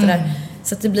om allt det där.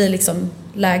 Så att det blir liksom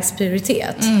lägst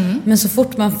prioritet. Men så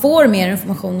fort man får mer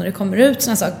information och det kommer ut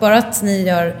såna saker, bara att ni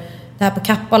gör det här på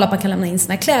Kappahl, att man kan lämna in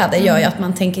sina kläder, gör ju att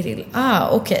man tänker till,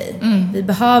 okej, vi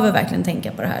behöver verkligen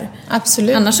tänka på det här.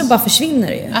 Absolut. Annars så bara försvinner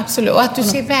det ju. Absolut, och att du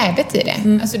ser värdet i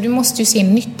det. Alltså, du måste ju se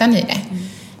nyttan i det.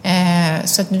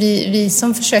 Så att vi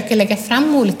som försöker lägga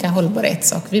fram olika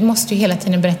hållbarhetssaker, vi måste ju hela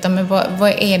tiden berätta, men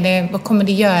vad kommer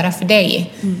det göra för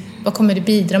dig? Vad kommer det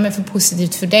bidra med för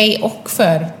positivt för dig och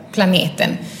för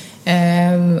planeten?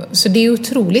 Så det är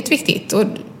otroligt viktigt. Och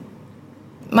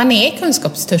man är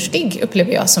kunskapstörstig,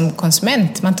 upplever jag som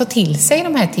konsument. Man tar till sig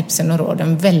de här tipsen och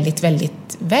råden väldigt,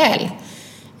 väldigt väl.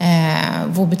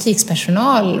 Vår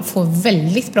butikspersonal får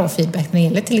väldigt bra feedback när det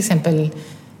gäller till exempel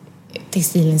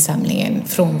textilinsamlingen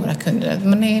från våra kunder.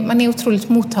 Man är otroligt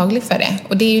mottaglig för det.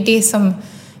 Och det är ju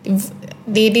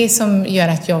det som gör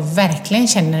att jag verkligen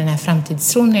känner den här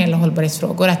framtidstron när det gäller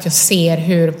hållbarhetsfrågor. Att jag ser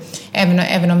hur,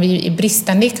 även om vi är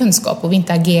bristande i kunskap och vi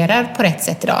inte agerar på rätt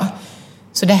sätt idag,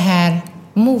 så det här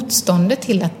motståndet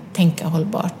till att tänka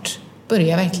hållbart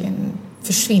börjar verkligen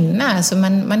försvinna. Alltså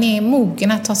man är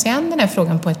mogen att ta sig an den här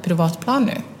frågan på ett privat plan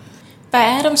nu. Vad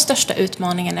är de största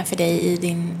utmaningarna för dig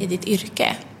i ditt yrke?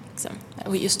 Liksom?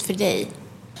 Och just för dig?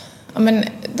 Ja, men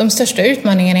de största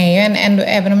utmaningarna är ju ändå,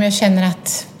 även om jag känner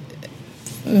att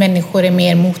människor är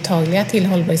mer mottagliga till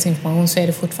hållbarhetsinformation, så är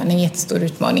det fortfarande en jättestor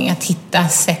utmaning att hitta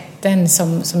sätten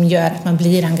som gör att man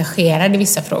blir engagerad i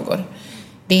vissa frågor.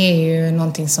 Det är ju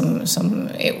någonting som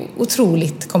är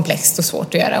otroligt komplext och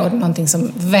svårt att göra, och någonting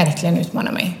som verkligen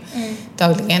utmanar mig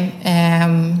dagligen.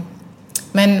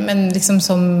 Men liksom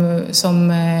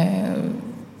som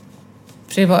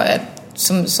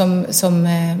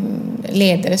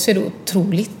ledare så är det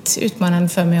otroligt utmanande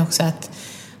för mig också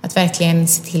att verkligen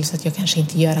se till så att jag kanske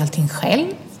inte gör allting själv.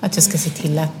 Att jag ska se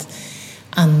till att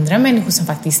andra människor som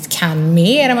faktiskt kan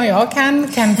mer än vad jag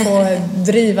kan få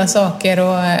driva saker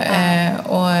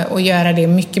och göra det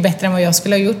mycket bättre än vad jag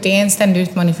skulle ha gjort. Det är en ständig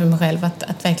utmaning för mig själv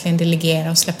att verkligen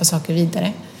delegera och släppa saker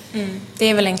vidare. Det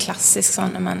är väl en klassisk sån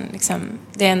när man liksom,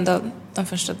 det är ändå de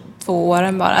första 2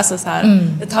 åren bara, alltså så här,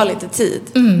 det tar lite tid.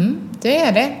 Det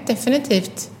är det,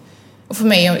 definitivt. Och för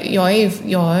mig,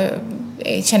 jag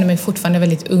känner mig fortfarande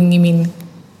väldigt ung i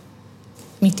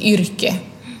mitt yrke.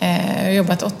 Jag har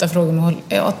jobbat 8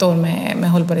 år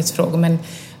med hållbarhetsfrågor, men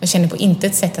jag känner på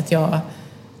intet sätt att jag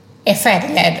är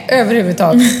färdiglärd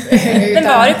överhuvudtaget. Men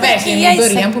var det verkligen i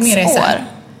början på min resa? År?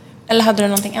 Eller hade du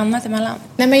någonting annat emellan?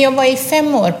 Nej, men jag var i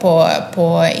 5 år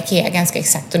på IKEA ganska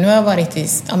exakt, och nu har jag varit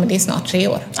men det är snart 3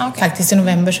 år. Okay. Faktiskt i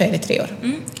november så är det 3 år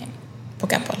på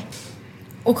Kappahl.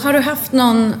 Och har du haft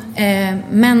någon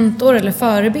mentor eller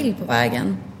förebild på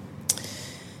vägen?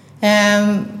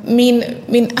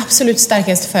 Min absolut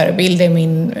starkaste förebild är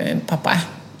min pappa.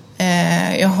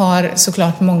 Jag har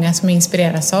såklart många som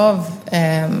inspireras av.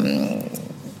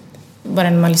 Bara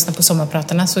när man lyssnar på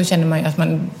sommarpratarna så känner man ju att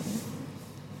man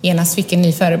genast fick en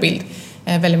ny förebild.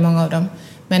 Väldigt många av dem.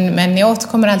 Men jag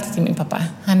återkommer alltid till min pappa.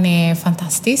 Han är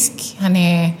fantastisk. Han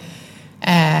är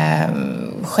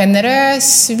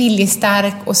generös,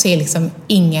 viljestark och ser liksom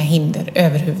inga hinder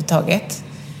överhuvudtaget.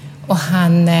 Och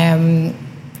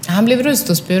han blev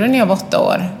rullstolsburen när jag var 8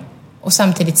 år. Och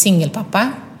samtidigt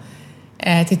singelpappa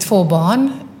till 2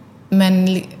 barn.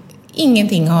 Men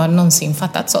ingenting har någonsin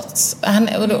fattats.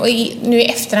 Nu i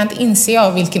efterhand inser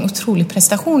jag vilken otrolig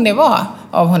prestation det var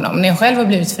av honom. När jag själv har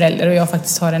blivit förälder och jag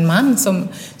faktiskt har en man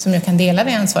som jag kan dela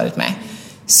det ansvaret med.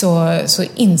 Så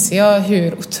inser jag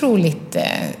hur otroligt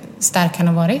stark han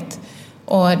har varit.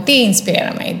 Och det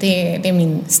inspirerar mig. Det är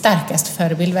min starkaste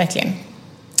förebild verkligen.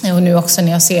 Och nu också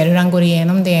när jag ser hur han går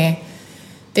igenom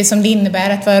det som det innebär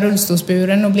att vara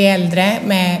rullstolsburen och bli äldre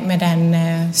med den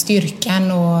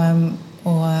styrkan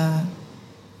och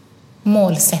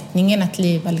målsättningen att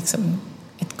leva liksom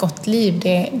ett gott liv.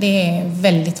 Det är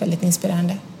väldigt, väldigt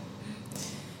inspirerande.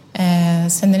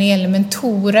 Sen när det gäller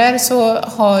mentorer så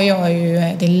har jag ju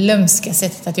det lömska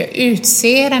sättet att jag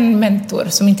utser en mentor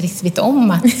som inte riktigt vet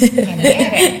om att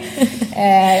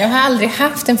jag har aldrig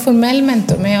haft en formell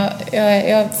mentor, men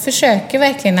jag försöker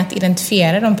verkligen att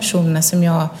identifiera de personerna som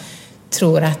jag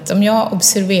tror att om jag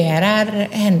observerar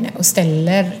henne och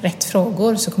ställer rätt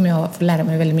frågor så kommer jag få lära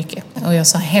mig väldigt mycket. Och jag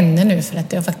sa henne nu för att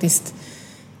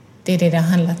det är det har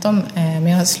handlat om. Men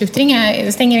jag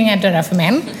stänger inga dörrar för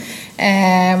män.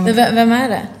 Vem är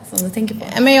det? som du tänker på?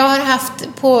 Men jag har haft,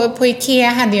 på Ikea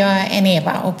hade jag en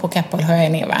Eva och på Kappahl har jag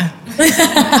en Eva.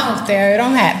 Alltid har jag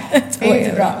de här. Det är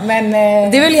inte bra. Men,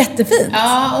 det är väl jättefint?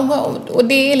 Ja, och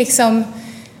det är liksom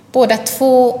båda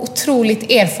två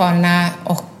otroligt erfarna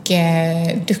och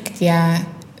duktiga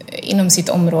inom sitt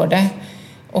område.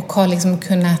 Och har liksom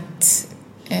kunnat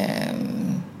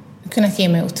ge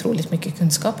mig otroligt mycket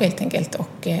kunskap helt enkelt.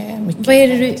 Och mycket vad är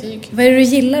det du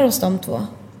gillar hos de två?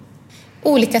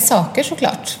 Olika saker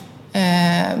såklart.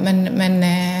 Men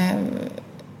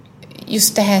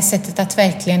just det här sättet att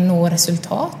verkligen nå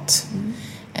resultat.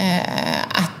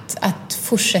 Att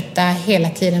fortsätta hela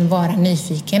tiden vara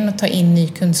nyfiken och ta in ny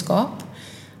kunskap.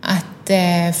 Att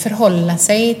förhålla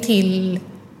sig till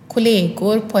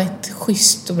kollegor på ett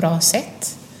schysst och bra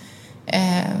sätt.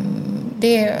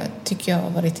 Det tycker jag har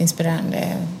varit inspirerande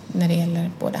när det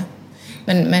gäller båda.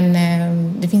 Men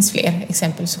det finns fler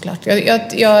exempel såklart.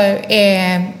 Jag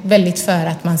är väldigt för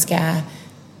att man ska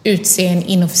utse en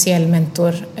inofficiell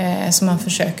mentor som man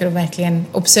försöker att verkligen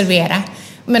observera.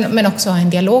 Men också ha en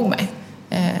dialog med.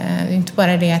 Det är inte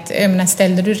bara det att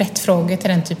ställer du rätt frågor till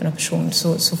den typen av person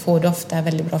så får du ofta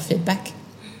väldigt bra feedback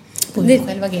på hur du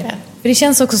själv agerar. För det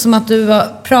känns också som att du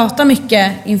pratar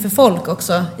mycket inför folk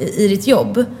också i ditt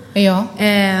jobb. Ja.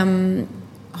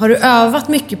 Har du övat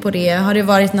mycket på det? Har det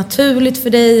varit naturligt för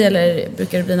dig eller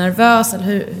brukar du bli nervös? Eller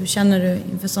hur känner du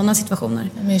inför sådana situationer?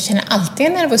 Jag känner alltid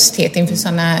en nervositet inför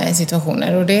sådana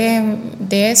situationer och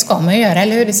det ska man ju göra,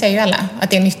 eller hur? Det säger ju alla, att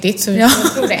det är nyttigt, så jag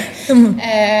tror det.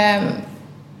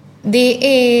 Det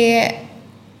är,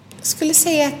 jag skulle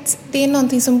säga att det är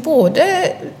någonting som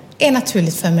både är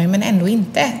naturligt för mig men ändå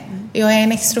inte. Jag är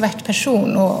en extrovert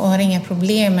person och har inga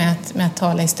problem med att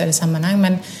tala i större sammanhang,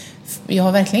 men jag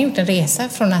har verkligen gjort en resa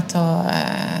från att ha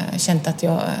känt att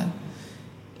jag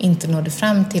inte nådde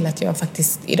fram till att jag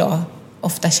faktiskt idag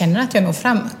ofta känner att jag når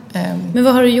fram. Men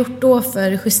vad har du gjort då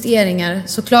för justeringar?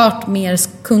 Såklart mer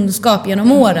kunskap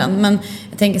genom åren, men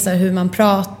jag tänker så här, hur man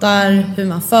pratar, hur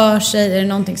man för sig, är det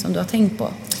någonting som du har tänkt på?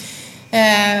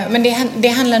 Men det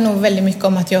handlar nog väldigt mycket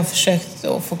om att jag har försökt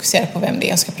att fokusera på vem det är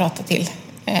jag ska prata till.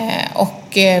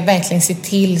 Och verkligen se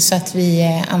till så att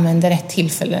vi använder rätt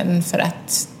tillfällen för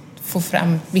att få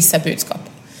fram vissa budskap.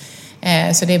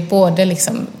 Så det är både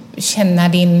liksom känna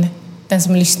den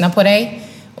som lyssnar på dig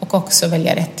och också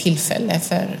välja rätt tillfälle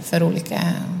för olika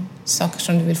saker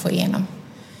som du vill få igenom.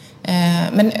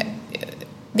 Men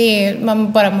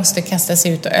man bara måste kasta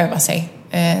sig ut och öva sig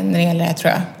när det gäller det,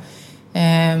 tror jag.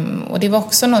 Och det var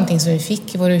också någonting som vi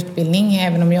fick i vår utbildning,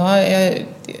 även om jag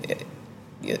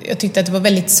tyckte att det var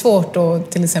väldigt svårt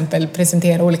att till exempel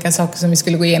presentera olika saker som vi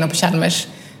skulle gå igenom på Chalmers,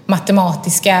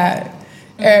 matematiska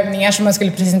övningar som man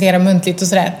skulle presentera muntligt och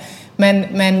sådär.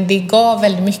 Men det gav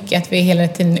väldigt mycket att vi hela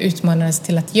tiden utmanades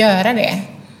till att göra det.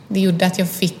 Det gjorde att jag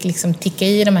fick liksom ticka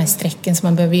i de här strecken som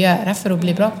man behöver göra för att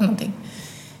bli bra på någonting.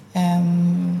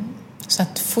 Så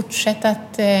att fortsätta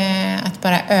att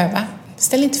bara öva.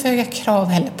 Ställ inte för höga krav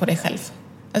heller på dig själv.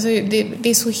 Alltså det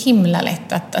är så himla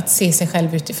lätt att se sig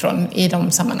själv utifrån i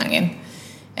de sammanhangen.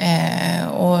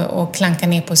 Och klanka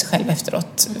ner på sig själv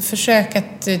efteråt. Försök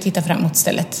att titta framåt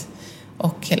istället.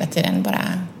 Och hela tiden bara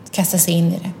kasta sig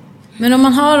in i det. Men om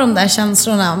man har de där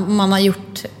känslorna, man har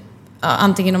gjort,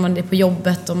 antingen om man är på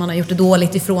jobbet och man har gjort det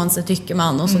dåligt ifrån sig, tycker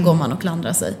man, och så går man och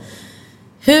klandrar sig.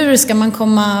 Hur ska man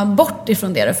komma bort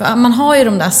ifrån det? För man har ju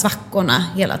de där svackorna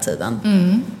hela tiden.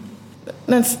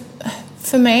 Men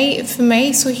för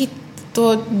mig så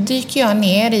då dyker jag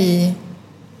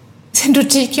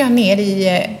ner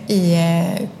i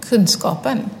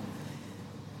kunskapen.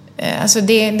 Alltså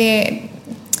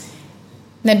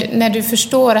när du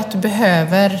förstår att du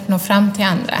behöver nå fram till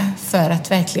andra för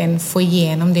att verkligen få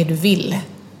igenom det du vill,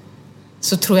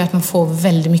 så tror jag att man får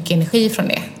väldigt mycket energi från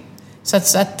det. Så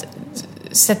att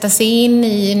sätta sig in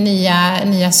i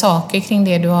nya saker kring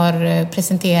det du har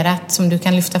presenterat som du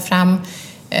kan lyfta fram.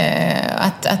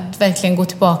 Att verkligen gå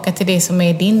tillbaka till det som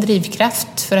är din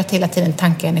drivkraft för att hela tiden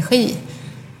tanka energi.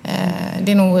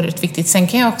 Det är nog oerhört viktigt. Sen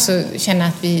kan jag också känna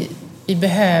att vi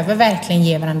behöver verkligen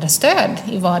ge varandra stöd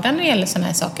i vardagen när det gäller sådana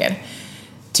här saker.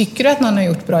 Tycker du att någon har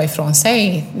gjort bra ifrån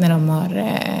sig när de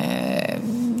har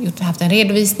haft en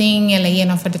redovisning eller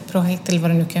genomfört ett projekt eller vad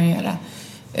det nu kan göra,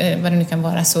 vad det nu kan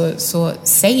vara, så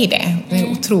säg det. Det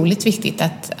är otroligt viktigt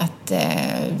att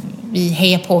vi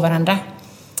hejar på varandra.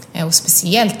 Och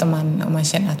speciellt om man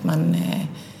känner att man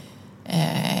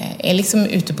är liksom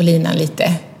ute på linan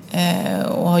lite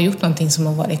och har gjort någonting som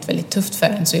har varit väldigt tufft för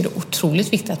en, så är det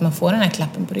otroligt viktigt att man får den här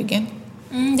klappen på ryggen.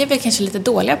 Det är väl kanske lite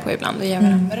dåliga på ibland att ge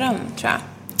varandra beröm, tror jag.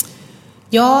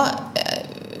 Ja,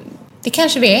 det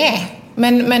kanske vi är.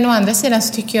 Men å andra sidan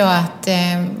så tycker jag att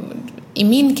i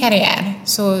min karriär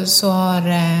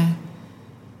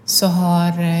så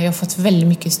har jag fått väldigt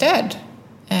mycket stöd.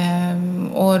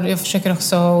 Och jag försöker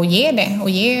också ge det och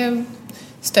ge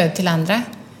stöd till andra.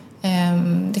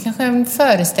 Det kanske är en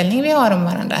föreställning vi har om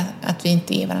varandra, att vi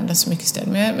inte ger varandra så mycket stöd.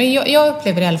 Men jag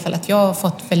upplever i alla fall att jag har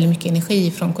fått väldigt mycket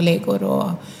energi från kollegor och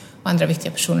andra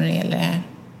viktiga personer när det gäller det här.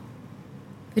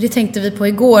 Det tänkte vi på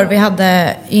igår. Vi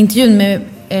hade intervjun med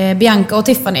Bianca och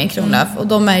Tiffany Kronlöf. Och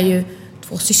de är ju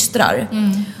 2 systrar.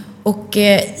 Och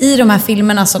i de här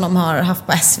filmerna som de har haft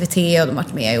på SVT och de har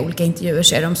varit med i olika intervjuer,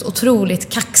 så är de så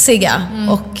otroligt kaxiga.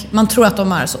 Och man tror att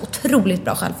de har så otroligt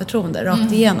bra självförtroende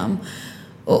rakt igenom.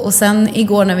 Och sen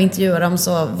igår när vi intervjuade dem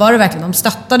så var det verkligen, de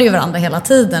stöttade ju varandra hela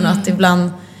tiden. Och att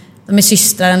ibland, de är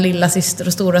systrar, en lilla syster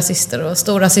och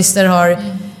stora syster har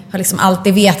liksom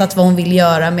alltid vetat vad hon vill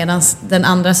göra, medan den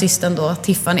andra systern då,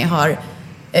 Tiffany, har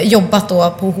jobbat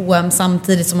då på H&M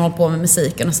samtidigt som hon håller på med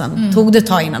musiken, och sen tog det ett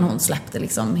tag innan hon släppte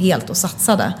liksom helt och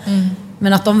satsade.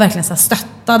 Men att de verkligen så här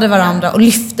stöttade varandra och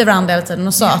lyfte varandra hela tiden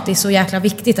och sa att det är så jäkla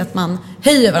viktigt att man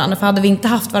höjer varandra, för hade vi inte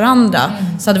haft varandra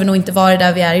så hade vi nog inte varit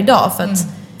där vi är idag, för att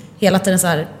hela tiden så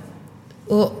här,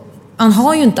 och man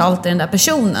har ju inte alltid den där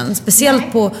personen,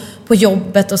 speciellt på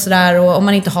jobbet och sådär, och om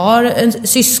man inte har en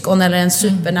syskon eller en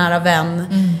supernära vän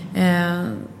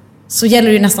så gäller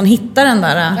det ju nästan att hitta den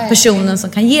där personen som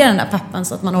kan ge den där peppen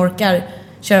så att man orkar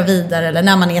köra vidare, eller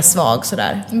när man är svag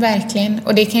sådär. Verkligen,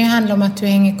 och det kan ju handla om att du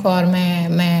hänger kvar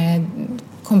med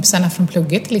kompisarna från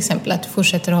plugget till exempel, att du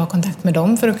fortsätter att ha kontakt med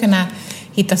dem för att kunna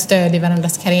hitta stöd i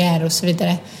varandras karriär och så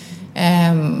vidare.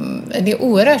 Det är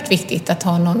oerhört viktigt att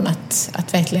ha någon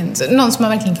att verkligen, någon som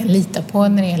man verkligen kan lita på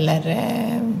när det gäller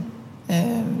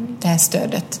det här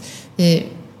stödet.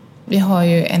 Vi har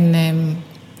ju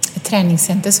ett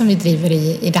träningscenter som vi driver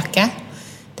i Dhaka,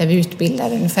 där vi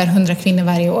utbildar ungefär 100 kvinnor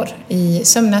varje år i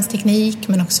sömnadsteknik,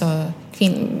 men också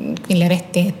kvinnliga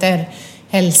rättigheter,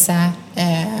 hälsa,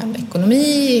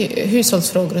 ekonomi,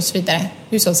 hushållsfrågor och så vidare,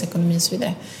 hushållsekonomi och så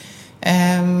vidare.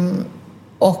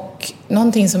 Och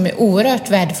någonting som är oerhört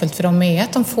värdefullt för dem är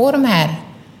att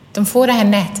de får det här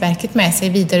nätverket med sig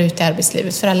vidare ut i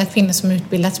arbetslivet. För alla kvinnor som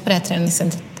utbildats på det här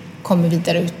träningscentret kommer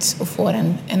vidare ut och får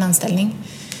en anställning.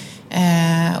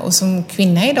 Och som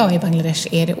kvinna idag i Bangladesh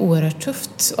är det oerhört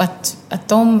tufft. Och att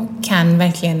de kan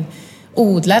verkligen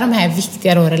odla de här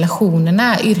viktiga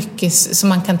relationerna, som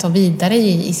man kan ta vidare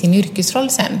i sin yrkesroll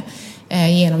sen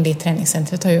genom det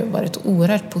träningscentret, har ju varit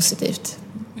oerhört positivt.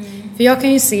 För jag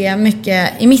kan ju se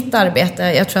mycket i mitt arbete,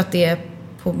 jag tror att det är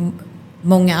på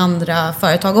många andra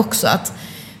företag också, att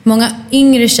många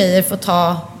yngre tjejer får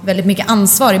ta väldigt mycket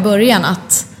ansvar i början,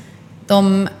 att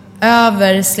de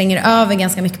slänger över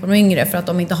ganska mycket på de yngre för att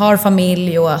de inte har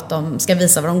familj och att de ska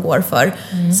visa vad de går för.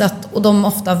 Så och de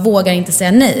ofta vågar inte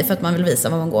säga nej för att man vill visa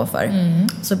vad man går för.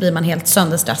 Så blir man helt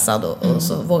sönderstressad och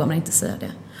så vågar man inte säga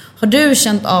det. Har du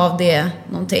känt av det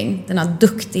någonting? Den här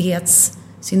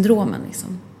duktighetssyndromen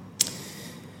liksom?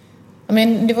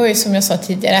 Men det var ju som jag sa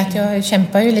tidigare, att jag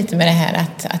kämpar ju lite med det här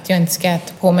att jag inte ska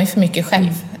ta på mig för mycket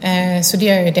själv. Så det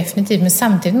gör jag ju definitivt. Men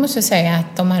samtidigt måste jag säga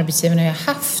att de arbetsgivarna jag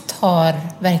haft har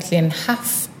verkligen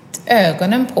haft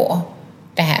ögonen på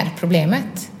det här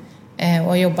problemet och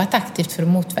har jobbat aktivt för att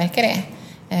motverka det.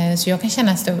 Så jag kan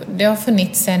känna att det har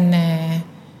funnits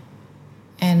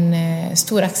en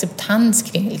stor acceptans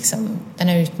kring liksom, den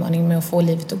här utmaningen med att få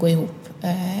livet att gå ihop.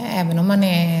 Även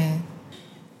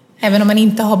om man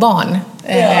inte har barn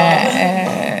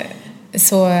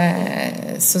så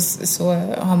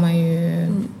har man ju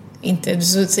inte,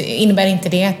 så innebär inte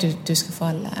det att du ska få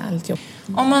allt jobb.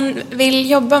 Om man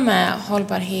vill jobba med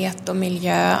hållbarhet och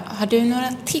miljö, har du några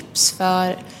tips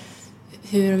för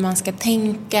hur man ska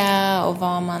tänka och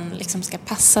vad man liksom ska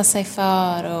passa sig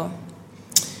för?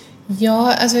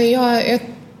 Ja, alltså jag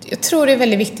tror det är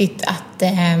väldigt viktigt att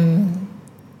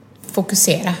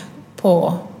fokusera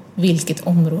på vilket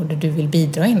område du vill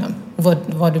bidra inom.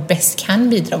 Vad du bäst kan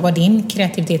bidra, vad din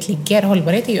kreativitet ligger.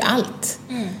 Hållbarhet är ju allt.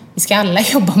 Vi ska alla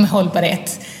jobba med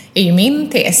hållbarhet, är ju min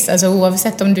tes. Alltså,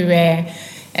 oavsett om du är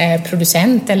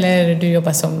producent eller du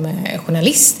jobbar som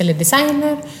journalist eller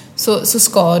designer, så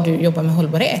ska du jobba med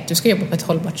hållbarhet. Du ska jobba på ett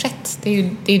hållbart sätt. Det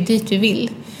är dit vi vill.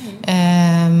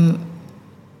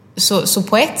 Så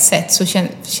på ett sätt så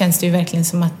känns det ju verkligen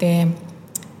som att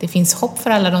det finns hopp för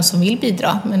alla de som vill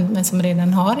bidra men som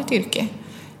redan har ett yrke.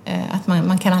 Att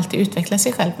man kan alltid utveckla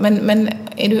sig själv. Men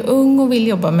är du ung och vill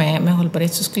jobba med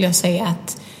hållbarhet, så skulle jag säga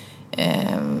att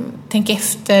tänk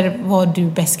efter vad du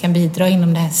bäst kan bidra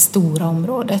inom det här stora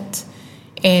området.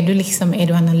 Är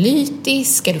du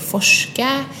analytisk? Ska du forska?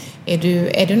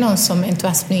 Är du någon som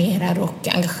entusiasmerar och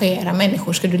engagerar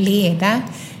människor? Ska du leda?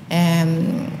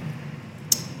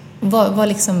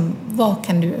 Vad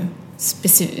kan du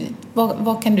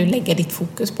vad kan du lägga ditt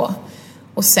fokus på?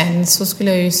 Och sen så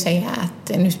skulle jag ju säga att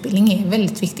en utbildning är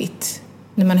väldigt viktigt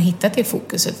när man har hittat det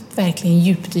fokuset, verkligen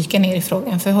djupdyka ner i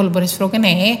frågan. För hållbarhetsfrågan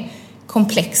är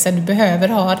komplexa. Du behöver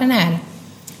ha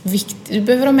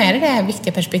med det här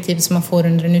viktiga perspektivet som man får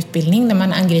under en utbildning när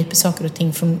man angriper saker och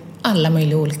ting från alla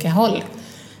möjliga olika håll.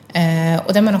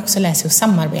 Och där man också lär sig att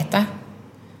samarbeta.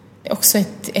 Också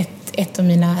ett av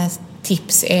mina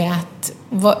tips är att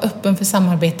vara öppen för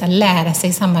samarbete, lära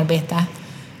sig samarbeta.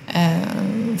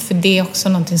 För det är också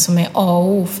någonting som är A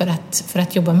och O för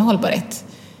att jobba med hållbarhet.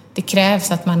 Det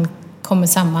krävs att man kommer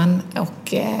samman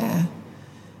och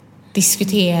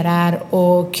diskuterar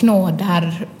och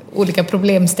knådar olika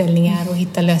problemställningar och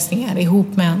hittar lösningar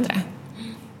ihop med andra.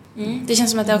 Det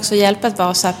känns som att det också hjälper att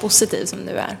vara så här positiv som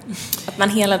du är. Att man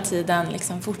hela tiden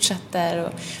liksom fortsätter.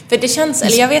 För det känns,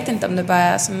 eller jag vet inte om det bara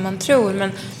är som man tror,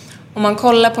 men om man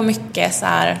kollar på mycket så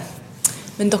här,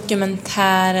 med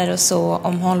dokumentärer och så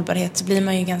om hållbarhet så blir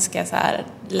man ju ganska så här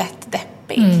lätt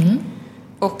deppig.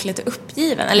 Och lite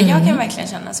uppgiven. Eller jag kan verkligen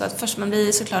känna så att först man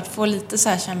blir såklart får lite så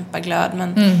här kämpaglöd,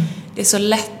 men det är så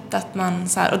lätt att man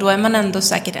så här, och då är man ändå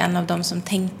säkert en av dem som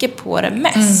tänker på det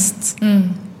mest.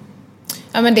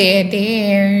 Ja, men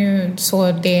det är ju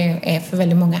så det är för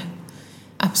väldigt många.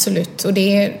 Absolut. Och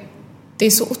det är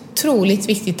så otroligt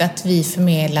viktigt att vi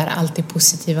förmedlar allt det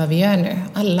positiva vi gör nu.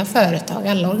 Alla företag,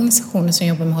 alla organisationer som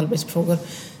jobbar med hållbarhetsfrågor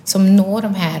som når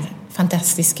de här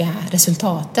fantastiska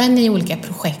resultaten i olika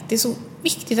projekt. Det är så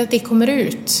viktigt att det kommer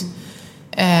ut.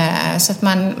 Så att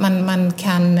man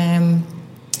kan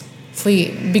få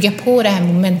bygga på det här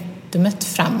momentumet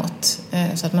framåt.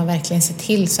 Så att man verkligen ser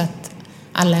till så att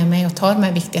alla är med och tar de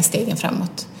här viktiga stegen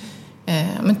framåt.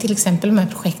 Men till exempel de här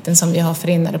projekten som vi har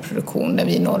förenade produktion där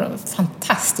vi når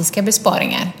fantastiska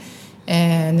besparingar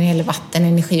när det gäller vatten,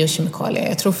 energi och kemikalier.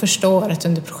 Jag tror första året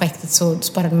under projektet så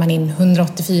sparade man in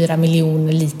 184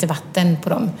 miljoner liter vatten på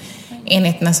de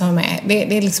enheterna som var med.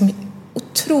 Det är liksom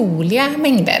otroliga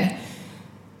mängder.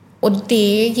 Och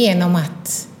det är genom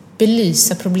att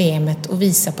belysa problemet och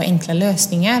visa på enkla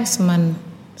lösningar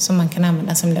som man kan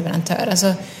använda som leverantör.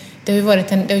 Alltså, det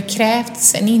har ju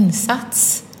krävts en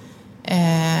insats,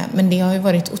 men det har ju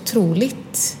varit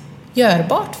otroligt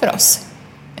görbart för oss.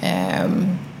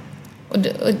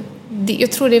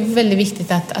 Jag tror det är väldigt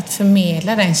viktigt att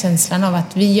förmedla den känslan av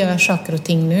att vi gör saker och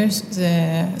ting nu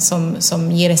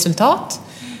som ger resultat.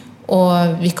 Och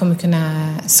vi kommer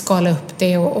kunna skala upp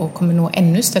det och kommer nå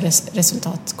ännu större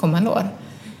resultat kommande år.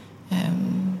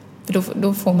 För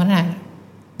då får man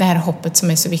det här hoppet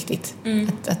som är så viktigt.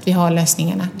 Att vi har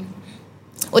lösningarna.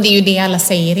 Och det är ju det alla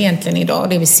säger egentligen idag.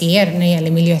 Det vi ser när det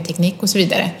gäller miljöteknik och så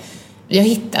vidare. Vi har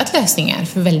hittat lösningar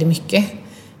för väldigt mycket.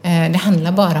 Det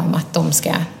handlar bara om att de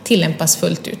ska tillämpas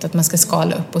fullt ut. Att man ska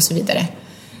skala upp och så vidare.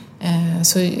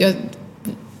 Så jag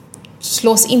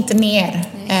slås inte ner.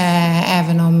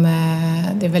 Även om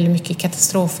det är väldigt mycket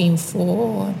katastrofinfo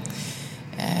och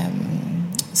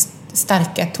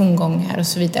starka tongångar och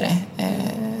så vidare.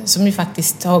 Som ju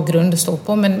faktiskt har grund att stå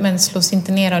på. Men slås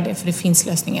inte ner av det, för det finns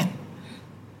lösningar.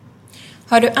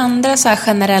 Har du andra så här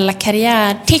generella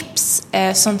karriärtips?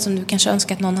 Sånt som du kanske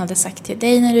önskar att någon hade sagt till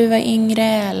dig när du var yngre?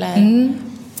 Eller?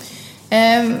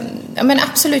 Ja, men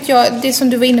absolut, det som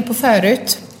du var inne på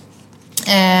förut.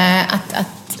 Att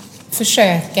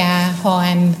försöka ha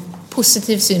en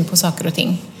positiv syn på saker och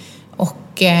ting.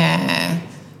 Och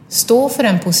stå för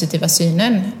den positiva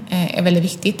synen är väldigt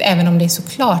viktigt. Även om det är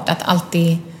såklart att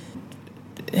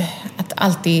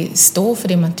alltid stå för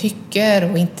det man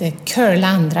tycker och inte curla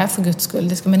andra för Guds skull.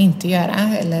 Det ska man inte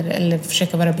göra. Eller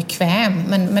försöka vara bekväm.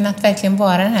 Men att verkligen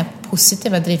vara den här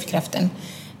positiva drivkraften.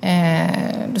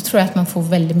 Då tror jag att man får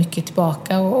väldigt mycket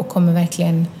tillbaka och kommer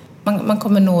verkligen... Man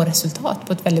kommer nå resultat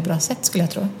på ett väldigt bra sätt, skulle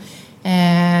jag tro.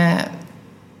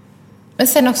 Men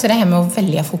sen också det här med att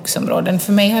välja fokusområden.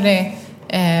 För mig har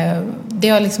det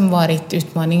har liksom varit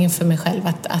utmaningen för mig själv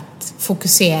att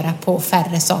fokusera på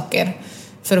färre saker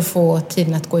för att få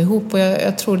tiden att gå ihop. Och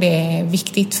jag tror det är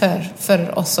viktigt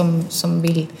för oss som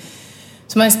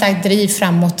har en stark driv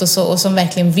framåt och som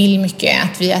verkligen vill mycket,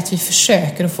 att vi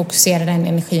försöker att fokusera den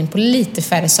energin på lite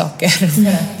färre saker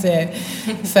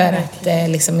för att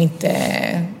liksom inte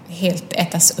helt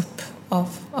ätas upp av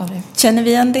det. Känner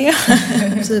vi igen det?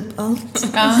 Typ allt.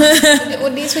 Ja.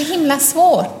 Och det är så himla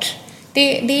svårt.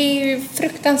 Det är ju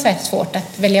fruktansvärt svårt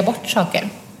att välja bort saker.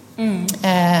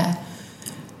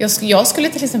 Jag skulle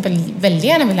till exempel väldigt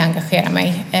gärna vilja engagera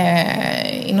mig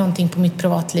i någonting på mitt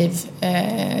privatliv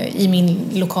i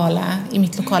mitt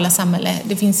lokala samhälle.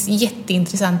 Det finns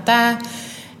jätteintressanta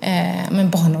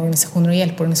barnorganisationer och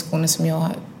hjälporganisationer som jag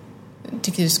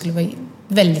tycker det skulle vara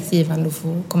väldigt givande att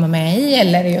få komma med i.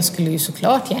 Eller jag skulle ju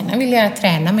såklart gärna vilja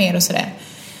träna mer och sådär.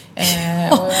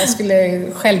 Och jag skulle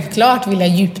självklart vilja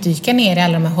djupdyka ner i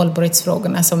alla de här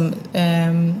hållbarhetsfrågorna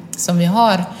som vi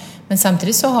har. Men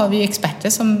samtidigt så har vi ju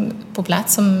experter på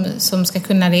plats som ska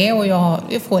kunna det. Och jag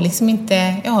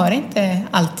har inte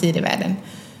alltid i världen.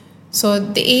 Så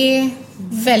det är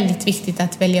väldigt viktigt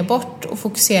att välja bort och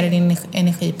fokusera din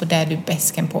energi på där du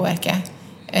bäst kan påverka.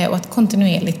 Och att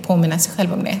kontinuerligt påminna sig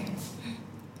själv om det.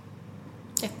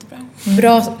 Jättebra.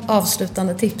 Bra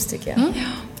avslutande tips tycker jag.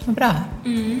 Ja, bra.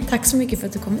 Tack så mycket för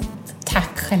att du kom hit.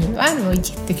 Tack själva, det var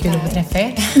jättekul att träffa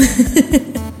er.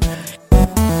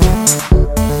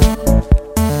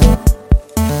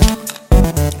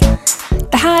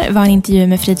 Det här var en intervju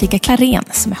med Fredrika Klarén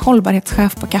som är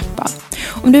hållbarhetschef på Kappahl.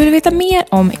 Om du vill veta mer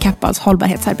om Kappahls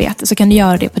hållbarhetsarbete så kan du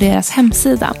göra det på deras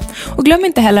hemsida. Och glöm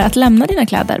inte heller att lämna dina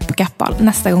kläder på Kappahl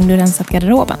nästa gång du rensat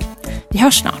garderoben. Vi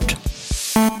hörs snart.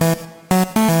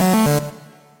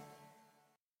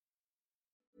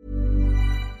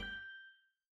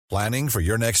 Planning for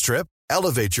your next trip?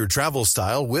 Elevate your travel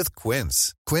style with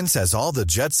Quince. Quince has all the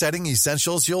jet-setting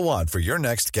essentials you'll want for your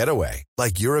next getaway,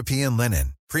 like European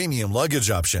linen, premium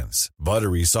luggage options,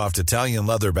 buttery soft Italian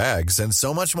leather bags, and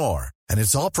so much more. And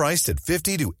it's all priced at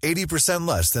 50 to 80%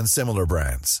 less than similar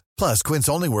brands. Plus, Quince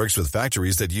only works with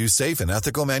factories that use safe and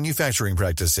ethical manufacturing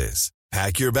practices.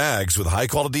 Pack your bags with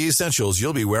high-quality essentials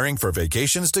you'll be wearing for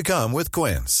vacations to come with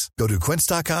Quince. Go to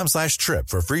quince.com/trip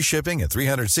for free shipping and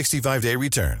 365-day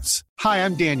returns. Hi,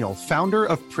 I'm Daniel, founder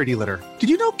of Pretty Litter. Did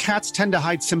you know cats tend to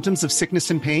hide symptoms of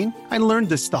sickness and pain? I learned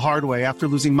this the hard way after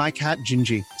losing my cat,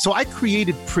 Gingy. So I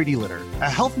created Pretty Litter, a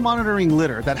health monitoring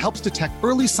litter that helps detect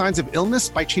early signs of illness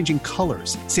by changing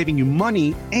colors, saving you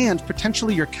money and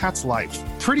potentially your cat's life.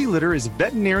 Pretty Litter is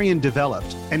veterinarian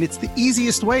developed, and it's the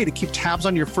easiest way to keep tabs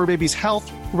on your fur baby's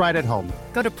health right at home.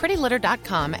 Go to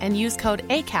prettylitter.com and use code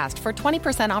ACAST for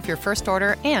 20% off your first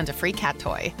order and a free cat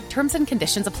toy. Terms and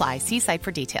conditions apply. See site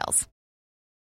for details.